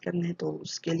balance करना है। तो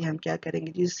उसके लिए हम क्या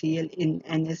करेंगे जी, Cl in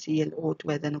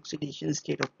NaClO2 has an oxidation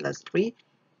state of +3,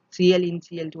 Cl in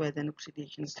Cl2 has an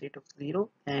oxidation state of 0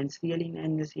 and Cl in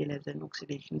NaCl has an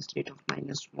oxidation state of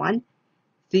 -1।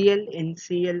 Cl in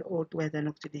ClO2 has an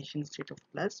oxidation state of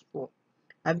 +4।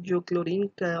 अब जो chlorine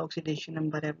का oxidation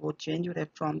number है वो change हो रहा है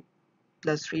from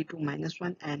 +3 to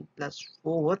 -1 and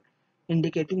 +4,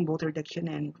 indicating both reduction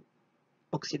and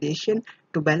oxidation।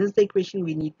 To balance the equation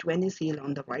we need 2NaCl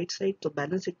on the right side। तो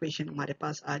balance equation हमारे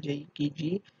पास आ जाएगी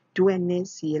जी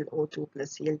 2NaClO2 plus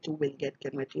Cl2 will get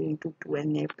converted into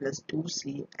 2Na plus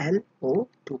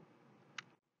 2ClO2।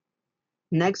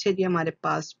 Next है जी हमारे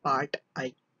पास part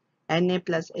I, Na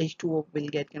plus H2O will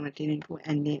get converted into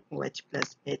NaOH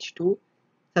plus H2।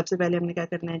 सबसे पहले हमने क्या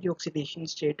करना है जी, ऑक्सीडेशन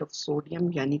स्टेट ऑफ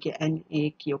सोडियम यानी कि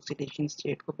Na की ऑक्सीडेशन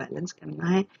स्टेट को बैलेंस करना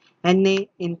है। Na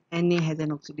in Na has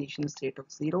an oxidation state of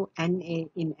 0, Na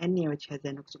in NaOH has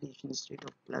an oxidation state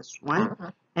of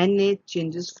 +1। Na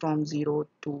changes from 0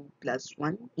 to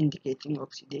 +1, indicating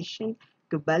oxidation।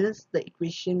 To balance the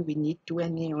equation we need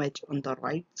 2NaOH on the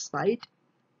right side।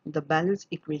 The balance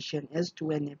equation is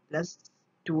 2Na plus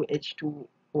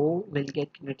 2H2O will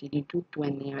get converted into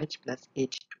 2NaOH plus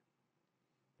H2।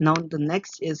 Now the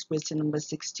next is question number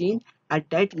 16. A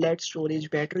dead lead storage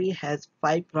battery has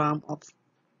 5 grams of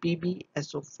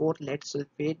PbSO4 lead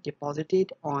sulfate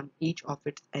deposited on each of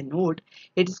its anode.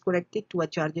 It is connected to a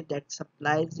charger that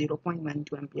supplies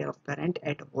 0.12 ampere of current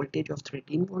at a voltage of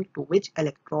 13 volt. To which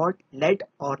electrode, lead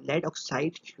or lead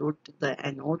oxide, should the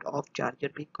anode of charger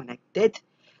be connected?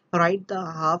 Write the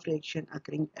half reaction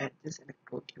occurring at this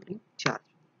electrode during charge.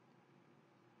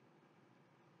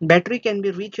 Battery can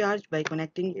be recharged by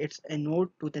connecting its anode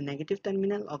to the negative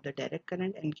terminal of the direct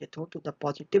current and cathode to the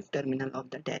positive terminal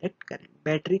of the direct current।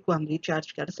 Battery को हम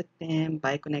recharge कर सकते हैं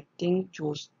by connecting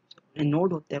जो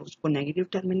anode होता है उसको negative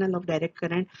terminal of direct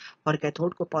current और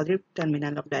कैथोड को positive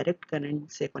terminal of direct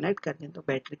current से कनेक्ट कर दें तो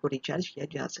बैटरी को रिचार्ज किया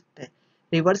जा सकता है।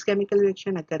 Reverse chemical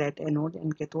reaction occur at anode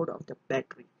and cathode of the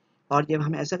battery. और जब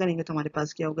हम ऐसा करेंगे तो हमारे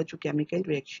पास क्या होगा, जो केमिकल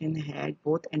रिएक्शन है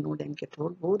बोथ एनोड एंड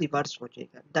कैथोड वो रिवर्स हो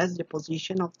जाएगा। दस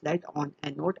deposition of laid on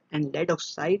anode and lead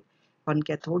oxide on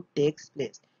cathode takes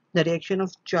place. The reaction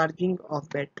of charging of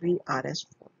battery are as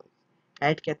follows.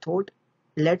 At cathode,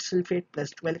 lead sulfate plus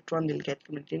 2 electron will get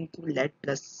converted into lead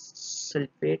plus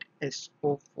sulfate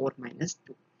SO4 minus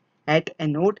 2. At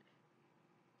anode,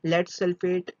 lead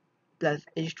sulfate plus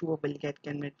H2O will get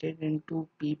converted into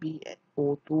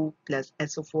PbO2 plus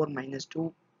SO4 minus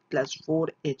 2 plus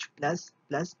 4H plus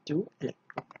 2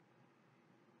 electron.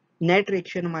 Net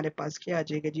reaction हमारे पास क्या आ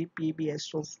जाएगा जी,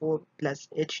 PbSO4 plus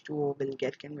H2O will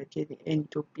get converted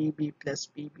into Pb plus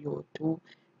PbO2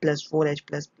 plus 4H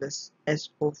plus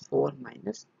SO4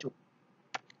 minus 2.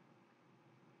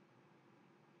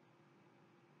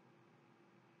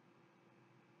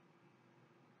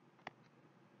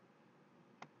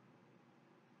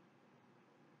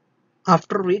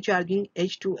 After recharging,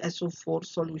 H2SO4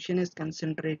 solution is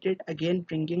concentrated again,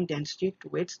 bringing density to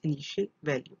its initial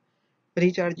value.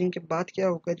 Recharging के बाद क्या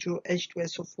होगा, जो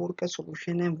H2SO4 का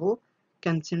solution है वो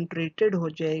concentrated हो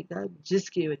जाएगा,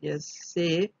 जिसकी वजह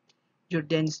से जो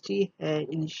डेंसिटी है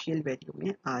इनिशियल वैल्यू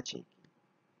में आ जाएगी।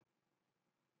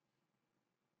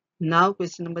 नाउ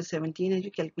क्वेश्चन नंबर 17 है, जो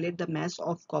calculate the mass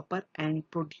of copper and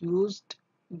produced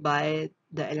by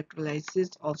the electrolysis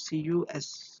of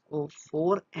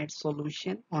CuSO4 at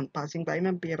solution on passing by an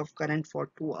ampere of current for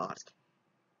 2 hours.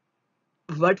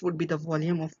 What would be the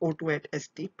volume of O2 at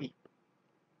STP?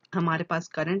 हमारे पास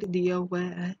current दिया हुआ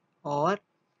है और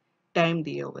time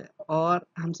दिया हुआ है और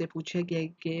हमसे पूछा गया है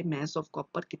कि मास ऑफ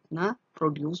कॉपर कितना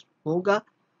प्रोड्यूस होगा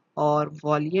और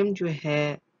वॉल्यूम जो है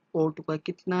O2 का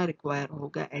कितना रिक्वायर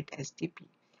होगा eight STP.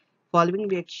 Following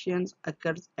reactions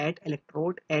occurs at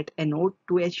electrode. At anode,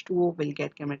 2H2O will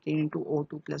get converted into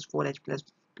O2 plus 4H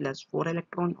plus 4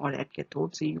 electron, or at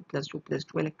cathode, Cu plus 2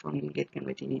 electron will get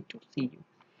converted into Cu.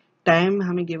 Time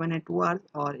हमें given है 2 hours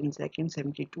और in second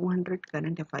 7200,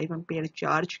 current है 5 ampere.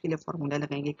 Charge के लिए formula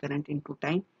लगाएंगे current into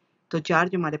time, तो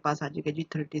charge हमारे पास आ जाएगा जी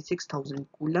 36,000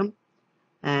 कूलम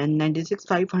एंड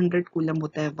 96,500 कूलम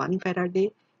होता है 1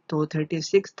 फैराडे, तो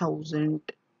 36,000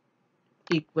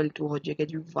 इक्वल टू हो जाएगा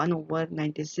जी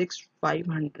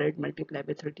 1/96,500 multiply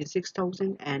by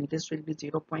 36,000 and this will be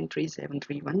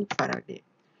 0.3731 Faraday.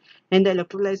 In the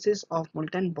electrolysis of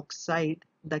molten bauxite,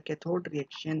 the cathode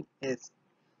reaction is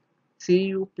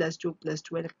Cu plus 2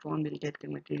 electron will get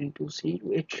converted into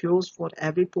Cu. It shows for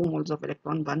every 2 moles of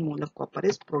electron, 1 mole of copper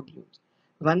is produced.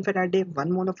 1 Faraday,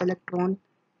 1 mole of electron,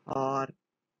 or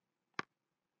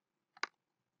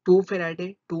 2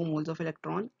 Faraday, 2 moles of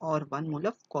electron, or 1 mole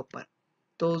of copper.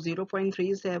 So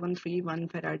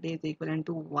 0.3731 Faraday is equivalent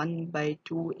to 1 by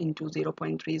 2 into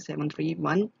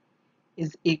 0.3731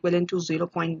 is equivalent to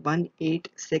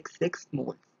 0.1866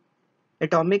 moles.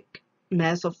 Atomic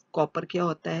mass of copper क्या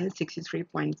होता है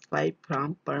 63.5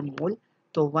 ग्राम पर मोल,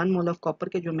 तो 1 mole of copper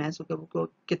के जो मास होगा वो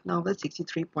कितना होगा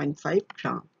 63.5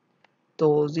 ग्राम, तो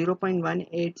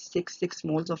 0.1866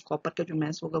 मोल्स ऑफ कॉपर का जो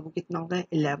मास होगा वो कितना होगा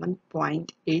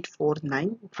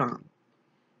 11.849 ग्राम.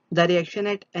 The reaction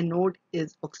at anode is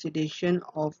oxidation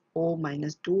of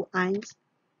O-2 ions.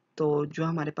 तो जो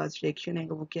हमारे पास रिएक्शन है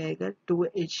वो क्या आएगा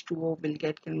 2H2O will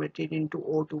get converted into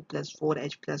O2 plus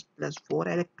 4H plus 4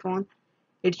 electron.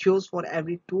 It shows for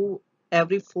every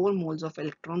 4 moles of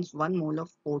electrons 1 mole of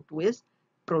O2 is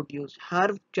produced. Her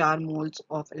 4 moles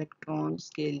of electrons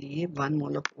के लिए 1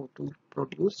 mole of O2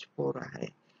 produced हो रहा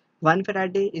है. 1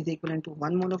 Faraday is equivalent to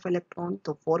 1 mole of electron,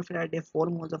 तो 4 Faraday 4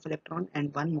 moles of electron and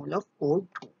 1 mole of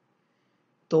O2.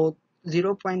 तो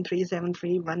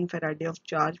 0.3731 Faraday of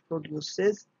charge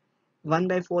produces 1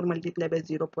 by 4 multiplied by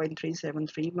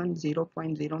 0.3731,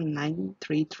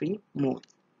 0.0933 moles.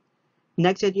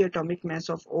 Next is the atomic mass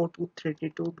of O2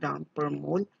 32 gram per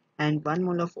mole and 1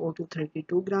 mole of O2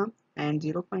 32 gram and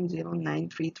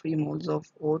 0.0933 moles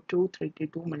of O2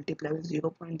 32 multiplied by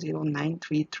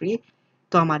 0.0933,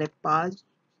 तो हमारे पास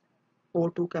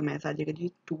O2 का mass आ जाएगा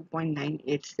जी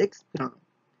 2.986 gram.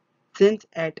 Since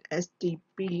at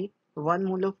STP 1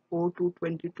 mole of O2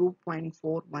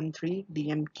 22.413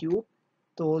 dm cube,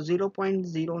 तो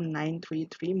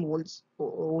 0.0933 moles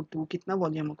O2 कितना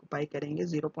volume occupy करेंगे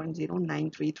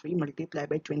 0.0933 multiply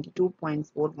by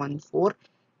 22.414,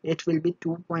 it will be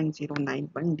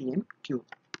 2.091 dm cube.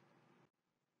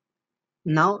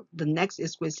 Now the next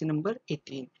is question number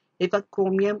 18. If a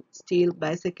chromium steel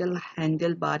bicycle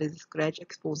handlebar is scratched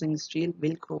exposing steel,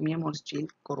 will chromium or steel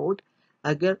corrode?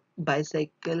 अगर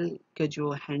bicycle का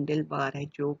जो handle bar है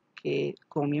जो कि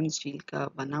chromium steel का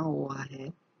बना हुआ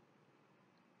है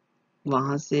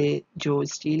वहां से जो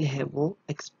स्टील है वो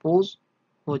एक्सपोज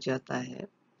हो जाता है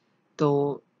तो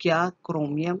क्या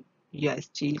क्रोमियम या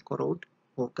स्टील कोरोड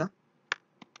होगा?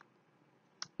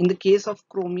 In the case of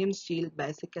chromium steel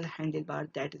bicycle handlebar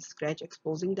that is scratch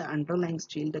exposing the underlying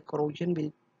steel, the corrosion will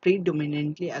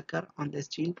predominantly occur on the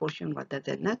steel portion rather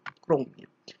than the chromium.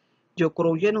 जो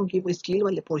corrosion होगी वो steel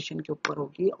वाले portion के ऊपर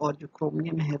होगी और जो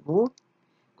chromium है वो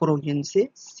corrosion से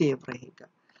सेव रहेगा.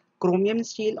 Chromium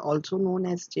steel, also known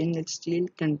as stainless steel,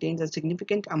 contains a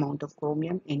significant amount of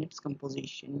chromium in its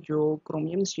composition. जो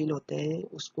chromium steel होता है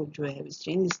उसको जो है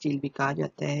stainless steel भी कहा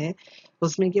जाता है.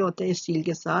 उसमें क्या होता है, स्टील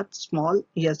के साथ small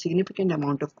या significant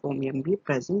amount of chromium भी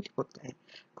present होता है.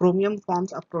 Chromium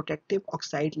forms a protective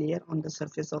oxide layer on the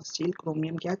surface of steel.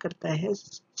 Chromium क्या करता है,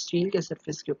 स्टील के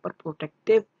surface के ऊपर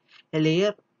protective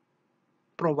layer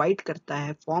provide करता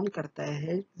है, form करता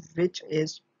है, which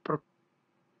is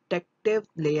protective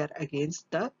layer against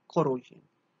the corrosion,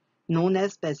 known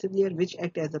as passive layer, which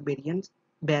act as a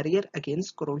barrier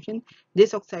against corrosion.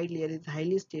 This oxide layer is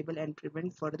highly stable and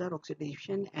prevent further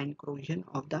oxidation and corrosion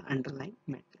of the underlying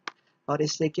metal. और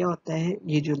इससे क्या होता है,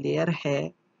 ये जो layer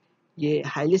है ये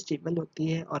highly stable होती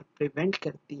है और प्रिवेंट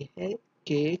करती है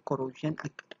कि corrosion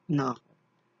ना हो.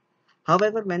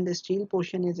 However, when the steel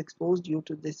portion is exposed due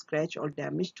to the scratch or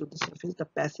damage to the surface, the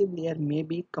passive layer may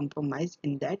be compromised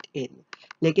in that area.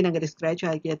 लेकिन अगर स्क्रैच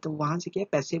आ गया तो वहां से क्या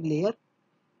पैसिव लेयर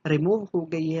रिमूव हो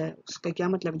गई है. उसका क्या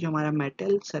मतलब, जो हमारा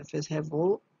मेटल सरफेस है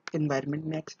वो एनवायरनमेंट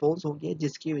में एक्सपोज हो गया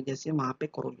जिसकी वजह से वहां पे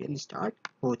कोरोजन स्टार्ट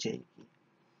हो जाएगी.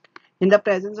 In the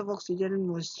presence of oxygen and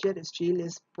moisture, steel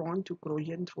is prone to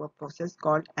corrosion through a process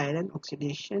called iron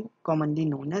oxidation, commonly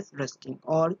known as rusting.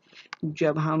 और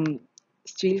जब हम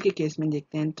स्टील के केस में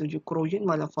देखते हैं तो जो corrosion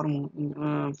वाला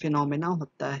फिनोमेना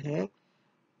होता है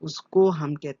उसको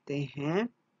हम कहते हैं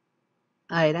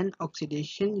आयरन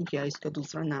ऑक्सीडेशन या इसका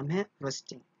दूसरा नाम है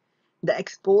rusting. The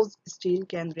exposed steel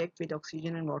can react with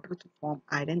oxygen and water to form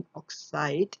iron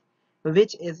oxide,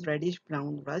 which is reddish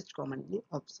brown rust commonly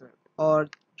observed. और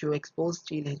जो एक्सपोज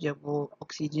स्टील है जब वो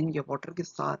ऑक्सीजन या वाटर के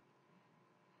साथ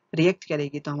रिएक्ट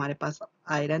करेगी तो हमारे पास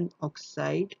आयरन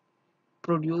ऑक्साइड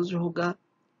प्रोड्यूस होगा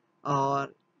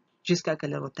और जिसका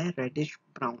कलर होता है reddish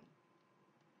brown.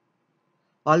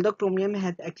 Although chromium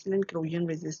has excellent corrosion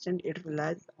resistance, it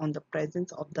relies on the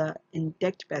presence of the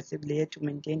intact passive layer to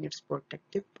maintain its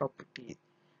protective properties.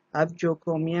 अब जो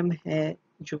क्रोमियम है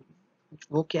जो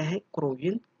वो क्या है,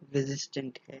 corrosion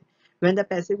resistant है. When the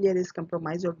passive layer is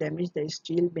compromised or damaged, the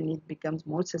steel beneath becomes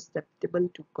more susceptible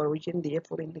to corrosion.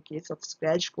 Therefore, in the case of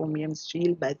scratched chromium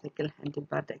steel bicycle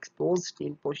handlebar, the exposed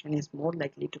steel portion is more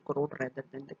likely to corrode rather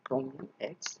than the chromium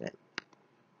itself.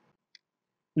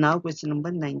 Now question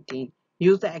number 19.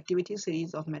 Use the activity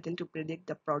series of metal to predict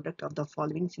the product of the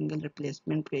following single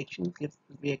replacement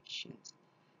reactions.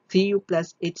 Cu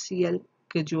plus HCl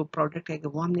के जो product है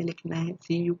वो हमने लिखना है.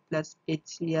 Cu plus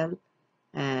HCl.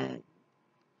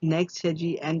 Next है जी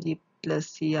Mg plus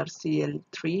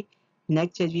CrCl3.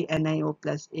 Next है जी NiO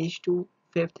plus H2.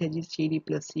 Fifth है जी Cd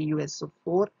plus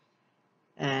CuSO4.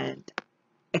 And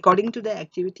according to the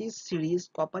activity series,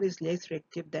 copper is less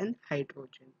reactive than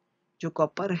hydrogen. जो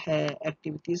कॉपर है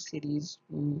एक्टिविटी सीरीज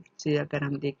से अगर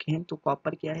हम देखें तो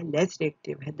कॉपर क्या है, लेस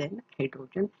रिएक्टिव है then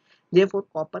hydrogen. Therefore,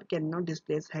 copper cannot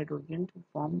displace hydrogen to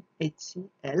form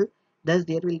HCl. Thus,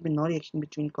 there will be no reaction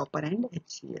between copper and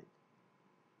HCl.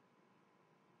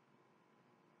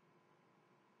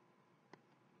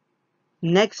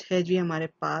 Next है जी हमारे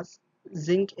पास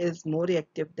zinc is more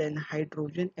reactive than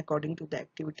hydrogen according to the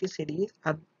activity series.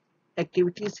 अब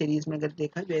activity series में अगर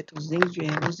देखा जाए तो zinc जो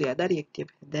है वो ज्यादा रिएक्टिव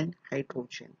है then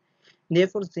hydrogen.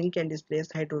 Therefore, zinc can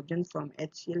displace hydrogen from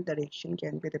HCl. The reaction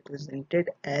can be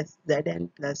represented as Zn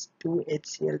plus 2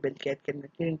 HCl will get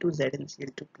converted into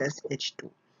ZnCl2 plus H2.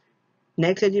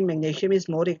 Next है जी magnesium is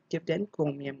more reactive than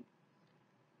chromium.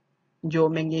 जो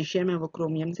magnesium है वो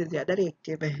chromium से ज्यादा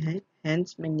reactive है.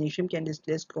 Hence, magnesium can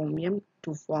displace chromium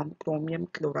to form chromium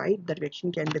chloride. The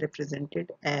reaction can be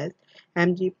represented as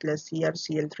Mg plus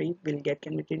CrCl3 will get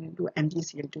converted into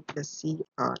MgCl2 plus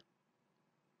Cr.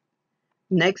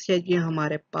 Next है जी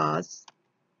हमारे पास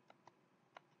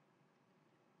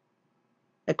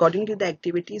according to the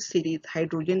activity series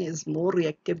hydrogen is more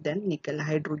reactive than निकल.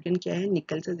 Hydrogen क्या है,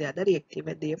 निकल से ज्यादा reactive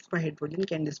है. Therefore, hydrogen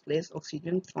can displace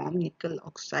oxygen from निकल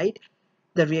oxide.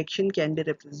 The reaction can be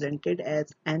represented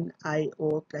as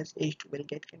NiO plus H2 will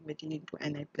get converted into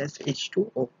Na plus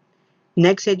H2O.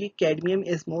 Next है जी cadmium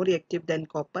is more reactive than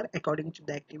copper according to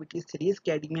the activity series.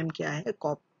 Cadmium क्या है,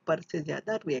 copper से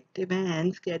ज्यादा reactive है.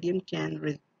 Hence, cadmium can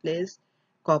replace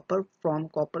copper from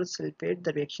copper sulfate.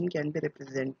 The reaction can be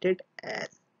represented as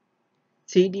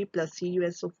Cd plus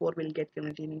CuSO4 will get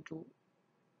converted into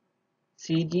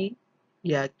Cd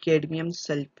या cadmium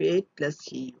sulphate plus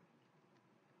Cu.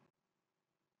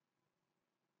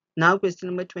 Now question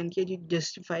number 20 is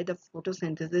justify the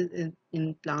photosynthesis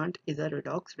in plant is a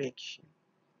redox reaction.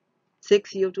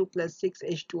 6CO2 plus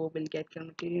 6H2O will get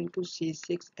converted into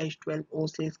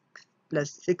C6H12O6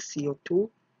 plus 6CO2.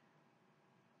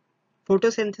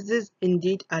 Photosynthesis is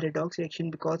indeed a redox reaction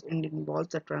because it involves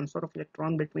the transfer of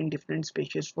electron between different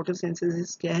species.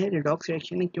 Photosynthesis क्या है? Redox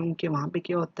reaction है क्योंकि वहाँ पे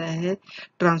क्या होता है?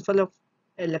 Transfer of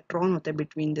electron होता है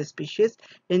between the species.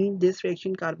 In this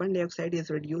reaction, carbon dioxide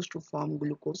is reduced to form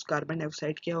glucose. Carbon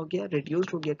dioxide क्या हो गया?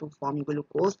 Reduced हो गया to form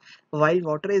glucose. While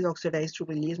water is oxidized to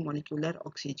release molecular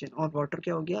oxygen. और water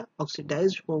क्या हो गया?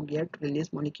 Oxidized हो गया to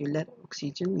release molecular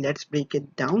oxygen. Let's break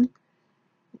it down.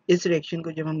 इस रिएक्शन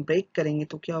को जब हम ब्रेक करेंगे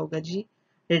तो क्या होगा जी?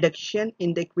 Reduction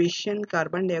in the equation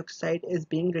carbon dioxide is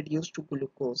being reduced to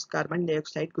glucose. Carbon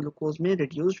dioxide glucose में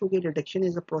रिड्यूस्ड हो गई. Reduction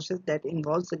is a process that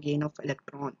involves the gain of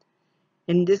electron.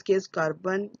 In this case,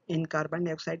 carbon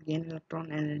dioxide gain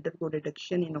electron and undergo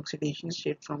reduction in oxidation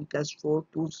state from +4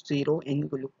 to 0 in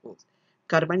glucose.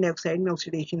 Carbon dioxide में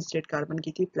oxidation state carbon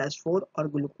की थी +4 और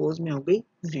glucose में हो गई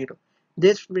 0.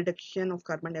 This reduction of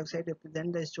carbon dioxide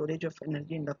represent the storage of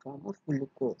energy in the form of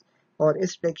glucose. और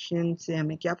इस reduction से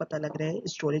हमें क्या पता लग रहा है?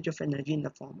 Storage of energy in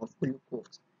the form of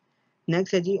glucose.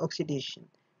 Next है जी oxidation.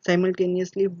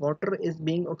 Simultaneously, water is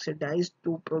being oxidized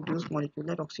to produce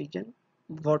molecular oxygen.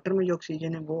 Water में जो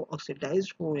ऑक्सीजन है वो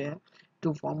ऑक्सीडाइज हो गया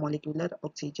to form molecular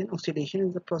oxygen. Oxidation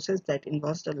is the process that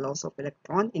involves the loss of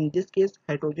electron. In this case,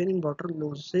 hydrogen in water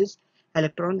loses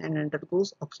electron and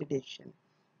undergoes oxidation.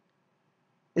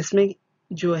 इसमें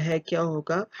जो है क्या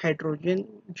होगा? हाइड्रोजन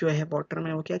जो है वाटर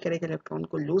में वो क्या करेगा? इलेक्ट्रॉन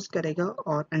को लूज करेगा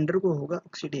और अंडरगो होगा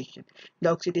oxidation. The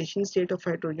oxidation state of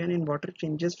hydrogen in water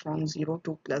changes from 0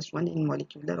 to +1 in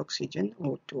molecular oxygen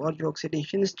O2. और जो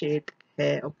ऑक्सीडेशन स्टेट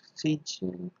है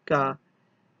ऑक्सीजन का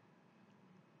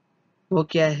वो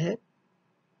क्या है?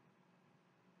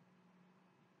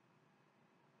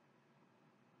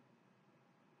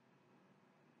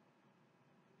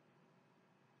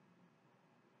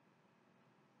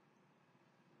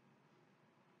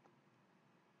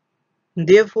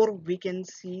 Therefore, we can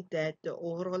see that the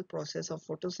overall process of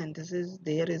photosynthesis,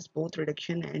 there is both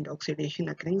reduction and oxidation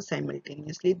occurring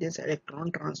simultaneously. This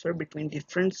electron transfer between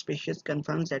different species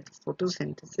confirms that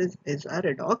photosynthesis is a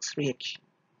redox reaction.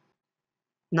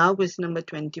 Now question number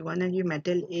 21, and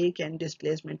metal A can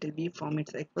displace metal B from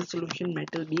its aqueous solution.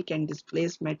 Metal B can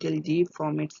displace metal D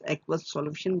from its aqueous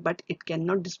solution, but it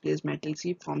cannot displace metal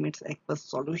C from its aqueous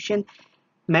solution.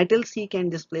 Metal C can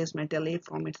displace metal A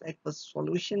from its aqueous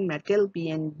solution. Metal B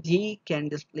and D can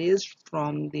displace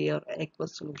from their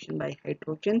aqueous solution by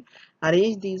hydrogen.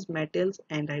 Arrange these metals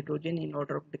and hydrogen in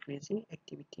order of decreasing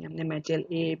activity. हमने metal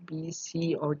A, B,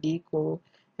 C और D को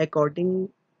according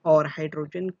और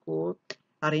hydrogen को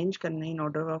arrange करना in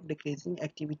order of decreasing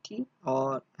activity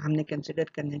और हमने consider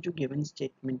करना जो गिवन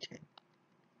स्टेटमेंट है.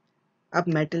 अब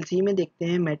मेटल सी में देखते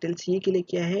हैं. मेटल सी के लिए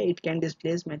क्या है? It can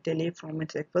displace metal A from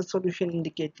its aqueous solution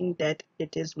indicating that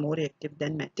it is more active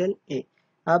then metal ए.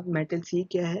 अब मेटल सी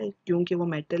क्या है? क्योंकि वो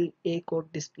मेटल ए को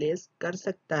डिस्प्लेस कर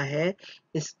सकता है,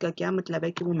 इसका क्या मतलब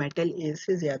है कि वो मेटल ए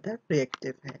से ज्यादा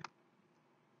रिएक्टिव है.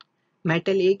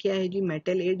 मेटल ए क्या है जी?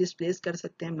 मेटल ए डिस्प्लेस कर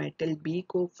सकते हैं मेटल बी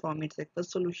को फ्रॉम इट्स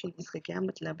एक्वस सॉल्यूशन. इसका क्या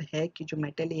मतलब है कि जो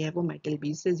मेटल ए है वो मेटल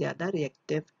बी से ज्यादा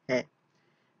रिएक्टिव है.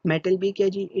 Metal B क्या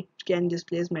जी? It can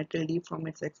displace metal D from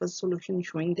its aqueous solution,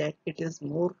 showing that it is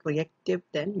more reactive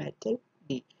than metal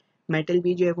D. Metal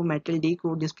B जो है वो metal D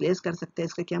को displace कर सकता है.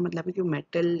 इसका क्या मतलब है कि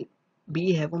metal B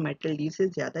है वो metal D से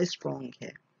ज़्यादा strong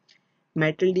है.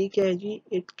 Metal D क्या है जी?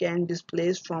 It can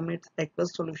displace from its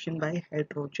aqueous solution by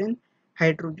hydrogen.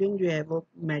 Hydrogen जो है वो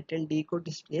metal D को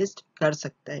displace कर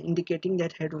सकता है, indicating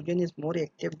that hydrogen is more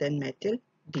active than metal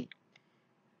D.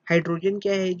 Hydrogen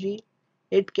क्या है जी?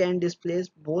 It can displace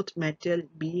both metal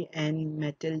B and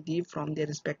metal D from their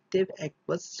respective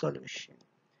aqueous solution.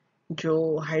 जो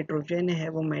हाइड्रोजन है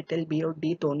वो मेटल बी और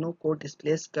डी दोनों को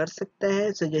डिस्प्लेस कर सकता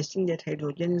है, suggesting that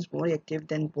hydrogen is more active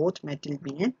than both metal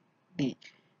B and D.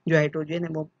 जो हाइड्रोजन है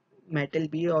वो मेटल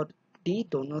बी और डी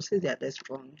दोनों से ज्यादा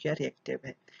स्ट्रॉन्ग या रिएक्टिव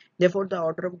है. Therefore, the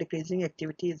order of decreasing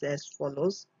activity is as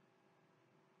follows: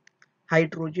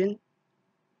 hydrogen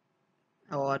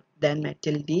और then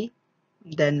metal D,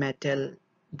 then metal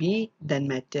B, then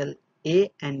metal A,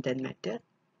 and then metal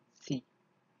C.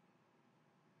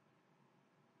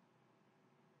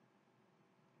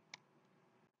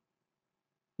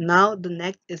 Now the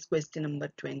next is question number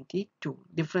 22.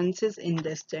 Differences in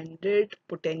the standard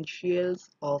potentials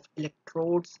of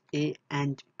electrodes A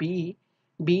and B.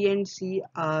 B and C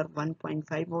are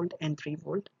 1.5 volt and 3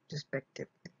 volt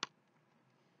respectively.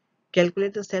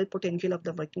 Calculate the cell potential of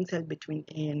the working cell between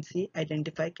A and C.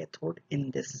 Identify cathode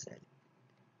in this cell.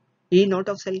 E naught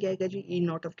of cell क्या आएगा जी? E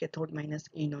naught of cathode minus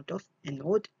E naught of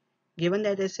anode. Given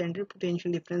that the standard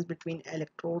potential difference between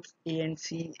electrodes A and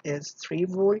C is 3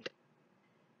 volt,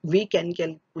 we can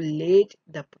calculate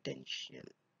the potential.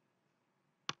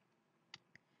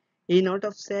 E naught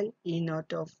of cell, E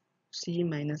naught of C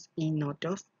minus E naught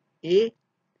of A.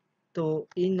 So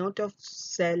E naught of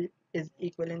cell is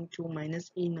equivalent to minus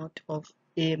E naught of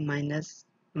A minus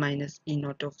E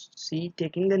naught of C,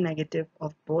 taking the negative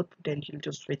of both potential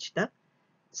to switch the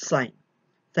sign.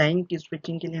 Sign की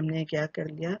switching के लिए हमने क्या कर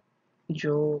लिया,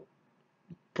 जो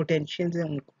potential है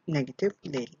उनको नेगेटिव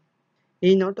ले लिया.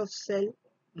 ई not of cell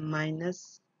minus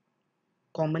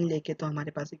common लेके तो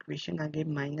हमारे पास इक्वेशन आ गई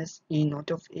minus E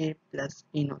not of A plus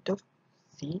E not of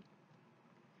सी.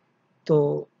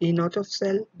 तो E naught of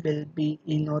cell will be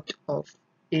E naught of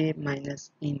A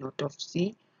minus E naught of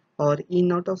C, और E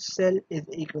naught of cell is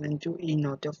equivalent to E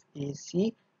naught of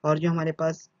AC, और जो हमारे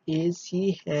पास AC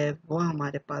है वो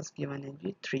हमारे पास given है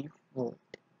जी 3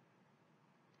 volt.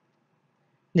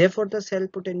 Therefore the cell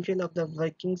potential of the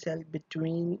working cell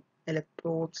between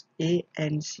electrodes A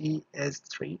and C is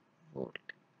 3 volt.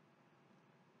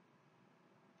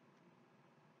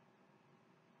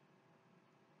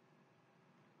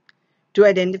 To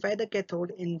identify the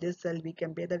cathode in this cell, we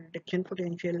compare the reduction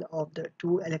potential of the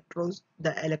two electrodes.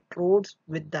 The electrodes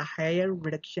with the higher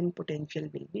reduction potential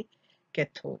will be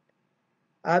cathode.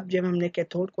 अब जब हमने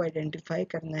cathode को identify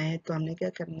करना है तो हमने क्या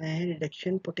करना है,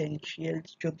 रिडक्शन पोटेंशियल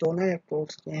जो दोनों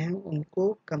इलेक्ट्रोड्स के हैं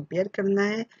उनको कंपेयर करना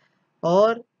है,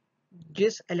 और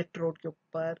जिस इलेक्ट्रोड के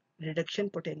ऊपर रिडक्शन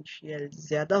पोटेंशियल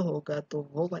ज़्यादा होगा तो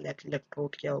वो वाला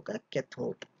इलेक्ट्रोड क्या होगा,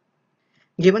 cathode.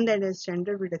 Given that the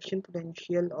standard reduction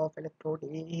potential of electrode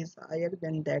A is higher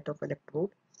than that of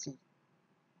electrode C,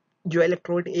 जो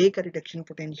इलेक्ट्रोड A का रिडक्शन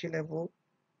पोटेंशियल है वो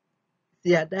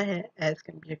ज़्यादा है as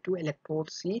compare to electrode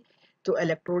C, तो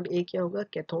इलेक्ट्रोड A क्या होगा,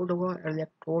 कैथोड होगा, और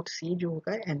इलेक्ट्रोड C जो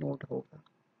होगा एनोड होगा.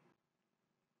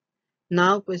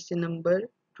 Now question number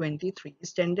 23.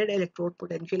 Standard electrode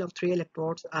potential of three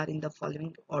electrodes are in the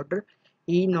following order: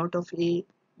 E naught of A,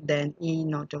 then E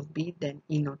naught of B, then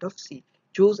E naught of C.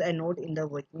 Choose a node in the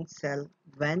working cell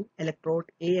when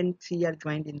electrode A and C are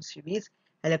joined in series,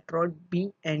 electrode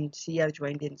B and C are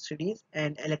joined in series,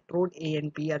 and electrode A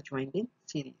and B are joined in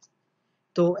series.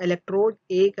 तो electrode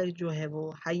A का जो है वो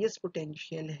highest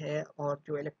potential है, और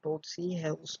जो electrode C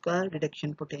है उसका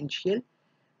रिडक्शन पोटेंशियल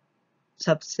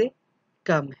सबसे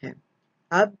कम है.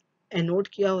 अब एनोड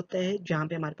क्या होता है, जहाँ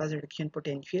पे हमारे पास रिडक्शन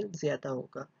पोटेंशियल ज़्यादा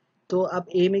होगा. तो अब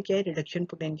ए में क्या है, रिडक्शन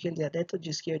पोटेंशियल ज़्यादा है, तो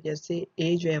जिसकी वजह से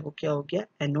ए जो है वो क्या हो गया,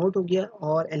 एनोड हो गया,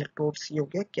 और इलेक्ट्रोड सी हो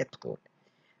गया कैथोड.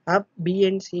 अब बी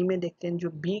एंड सी में देखते हैं, जो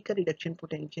बी का रिडक्शन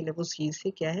पोटेंशियल है वो सी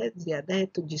से क्या है, ज़्यादा है,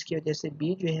 तो जिसकी वजह से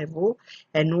बी जो है वो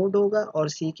एनोड होगा और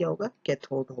सी क्या होगा,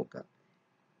 कैथोड होगा.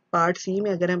 पार्ट सी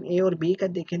में अगर हम ए और बी का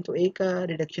देखें तो ए का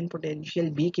रिडक्शन पोटेंशियल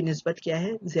बी की निस्बत क्या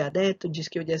है, ज़्यादा है, तो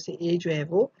जिसकी वजह से ए जो है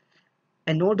वो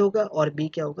एनोड होगा और बी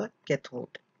क्या होगा,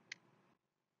 कैथोड.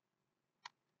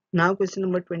 नाउ क्वेश्चन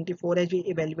नंबर 24 है जी,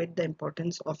 evaluate the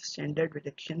importance of standard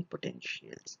reduction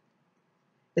potentials.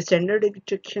 Standard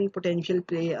reduction potential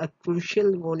play a crucial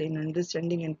role in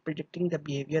understanding and predicting the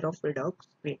behavior of redox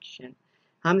reaction.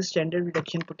 हम स्टैंडर्ड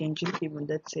रिडक्शन पोटेंशियल की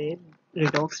मदद से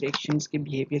redox reactions के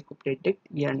behaviour को predict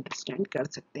या understand कर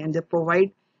सकते हैं. They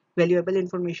provide valuable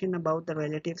information about the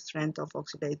relative strength of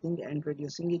oxidizing and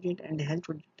reducing agent and help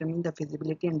to determine the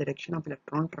feasibility and direction of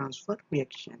electron transfer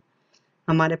reaction.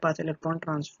 हमारे पास इलेक्ट्रॉन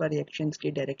ट्रांसफर रिएक्शंस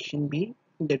की direction भी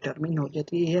determine हो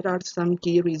जाती है. Here are some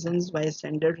key reasons why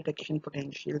standard reduction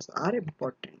potentials are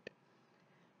important.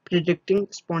 Predicting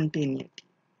spontaneity.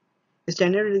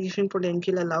 Standard reduction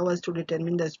potential allow us to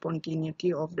determine the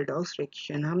spontaneity of redox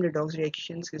reaction. हम redox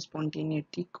reactions की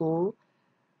spontaneity को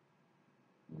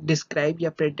describe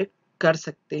या predict कर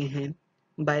सकते हैं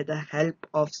by the help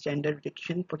of standard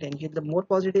reduction potential. The more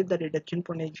positive the reduction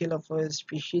potential of a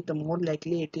species, the more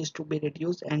likely it is to be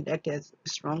reduced and act as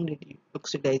strong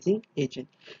oxidizing agent.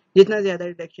 जितना ज़्यादा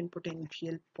reduction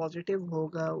potential positive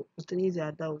होगा उतनी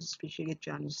ज़्यादा उस species के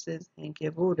chances हैं कि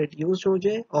वो reduce हो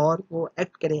जाए और वो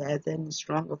act करे as a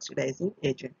strong oxidizing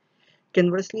agent.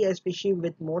 Conversely, a species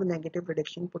with more negative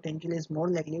reduction potential is more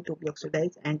likely to be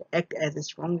oxidized and act as a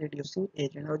strong reducing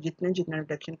agent. और जितना जितना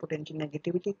reduction potential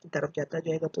negativity की तरफ जाता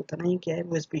जाएगा तो उतना ही क्या है,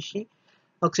 वो species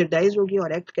oxidize होगी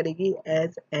और act करेगी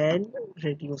as an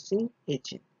reducing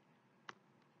agent.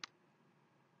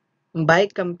 By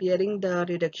comparing the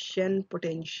reduction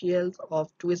potentials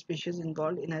of two species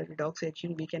involved in a redox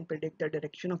reaction, we can predict the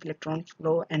direction of electron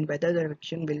flow and whether the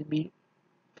reaction will be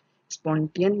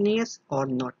spontaneous or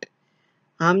not.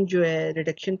 हम जो है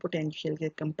reduction potential के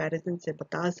comparison से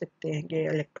बता सकते हैं कि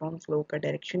electron flow का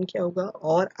डायरेक्शन क्या होगा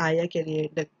और आया के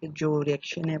जो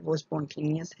रिएक्शन है वो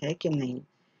स्पॉन्टेनियस है कि नहीं।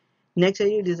 Next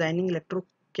is designing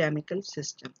electrochemical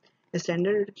system.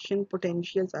 Standard reduction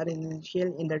potentials are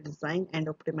essential in the design and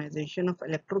optimization of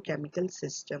electrochemical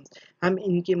systems. हम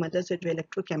इनकी मदद से जो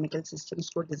electrochemical systems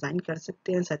को डिजाइन कर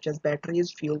सकते हैं such as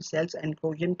batteries, fuel cells and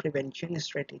corrosion prevention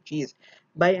strategies.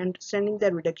 By understanding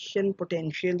the reduction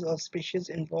potentials of species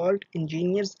involved,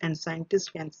 engineers and scientists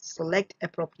can select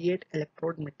appropriate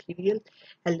electrode material.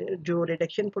 जो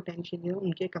reduction potential है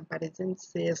उनके comparison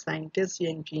से scientists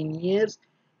या engineers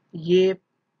ये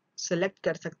select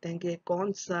कर सकते हैं कि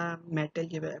कौन सा मेटल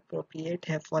जो है अप्रोप्रिएट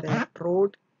है for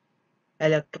electrode,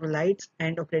 electrolytes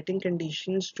and operating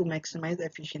conditions to maximise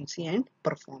efficiency and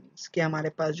performance, कि हमारे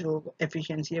पास जो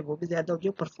एफिशिएंसी है वो भी ज्यादा हो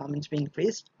जाए, परफॉर्मेंस भी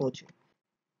इंक्रीज हो जाए।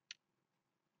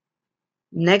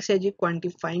 नेक्स्ट है जी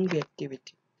quantifying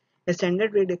reactivity. A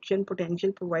standard reduction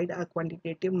potential provides a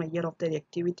quantitative measure of the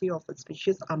reactivity of a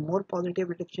species. A more positive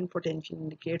reduction potential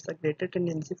indicates a greater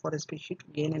tendency for a species to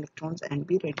gain electrons and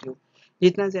be reduced.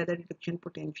 जितना ज़्यादा reduction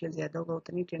potential ज़्यादा होगा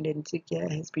उतनी tendency क्या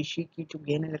है species की to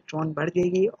gain electron बढ़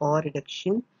जाएगी और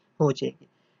reduction हो जाएगी।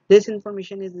 This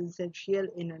information is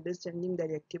essential in understanding the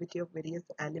reactivity of various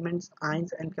elements,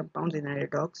 ions, and compounds in a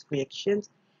redox reactions.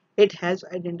 It helps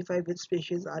identify which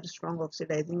species are strong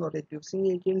oxidizing or reducing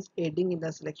agents, aiding in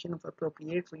the selection of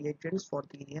appropriate reagents for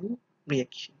the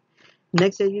reaction.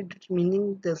 Next is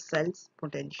determining the cell's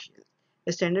potential.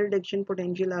 A standard reduction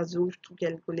potential is used to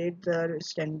calculate the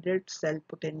standard cell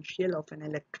potential of an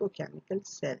electrochemical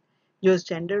cell. जो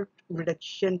standard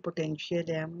reduction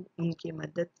potential है हम उनकी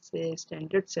मदद से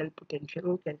standard cell potential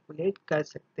को calculate कर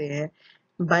सकते हैं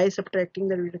by subtracting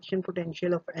the reduction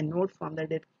potential of anode from the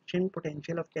reduction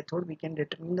potential of cathode. We can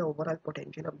determine the overall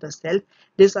potential of the cell.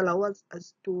 This allows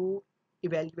us to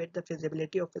evaluate the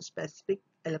feasibility of a specific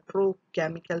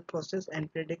electrochemical process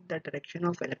and predict the direction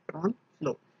of electron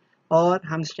flow. और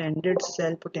हम standard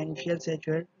cell potential से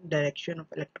जो है direction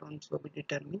of electron flow भी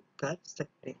determine कर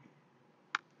सकते हैं।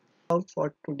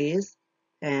 For today's,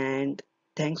 and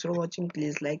thanks for watching.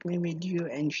 Please like my video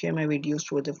and share my videos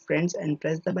to other friends and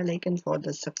press the bell icon for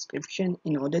the subscription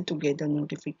in order to get the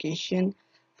notification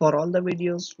for all the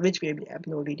videos which will be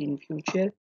uploaded in future.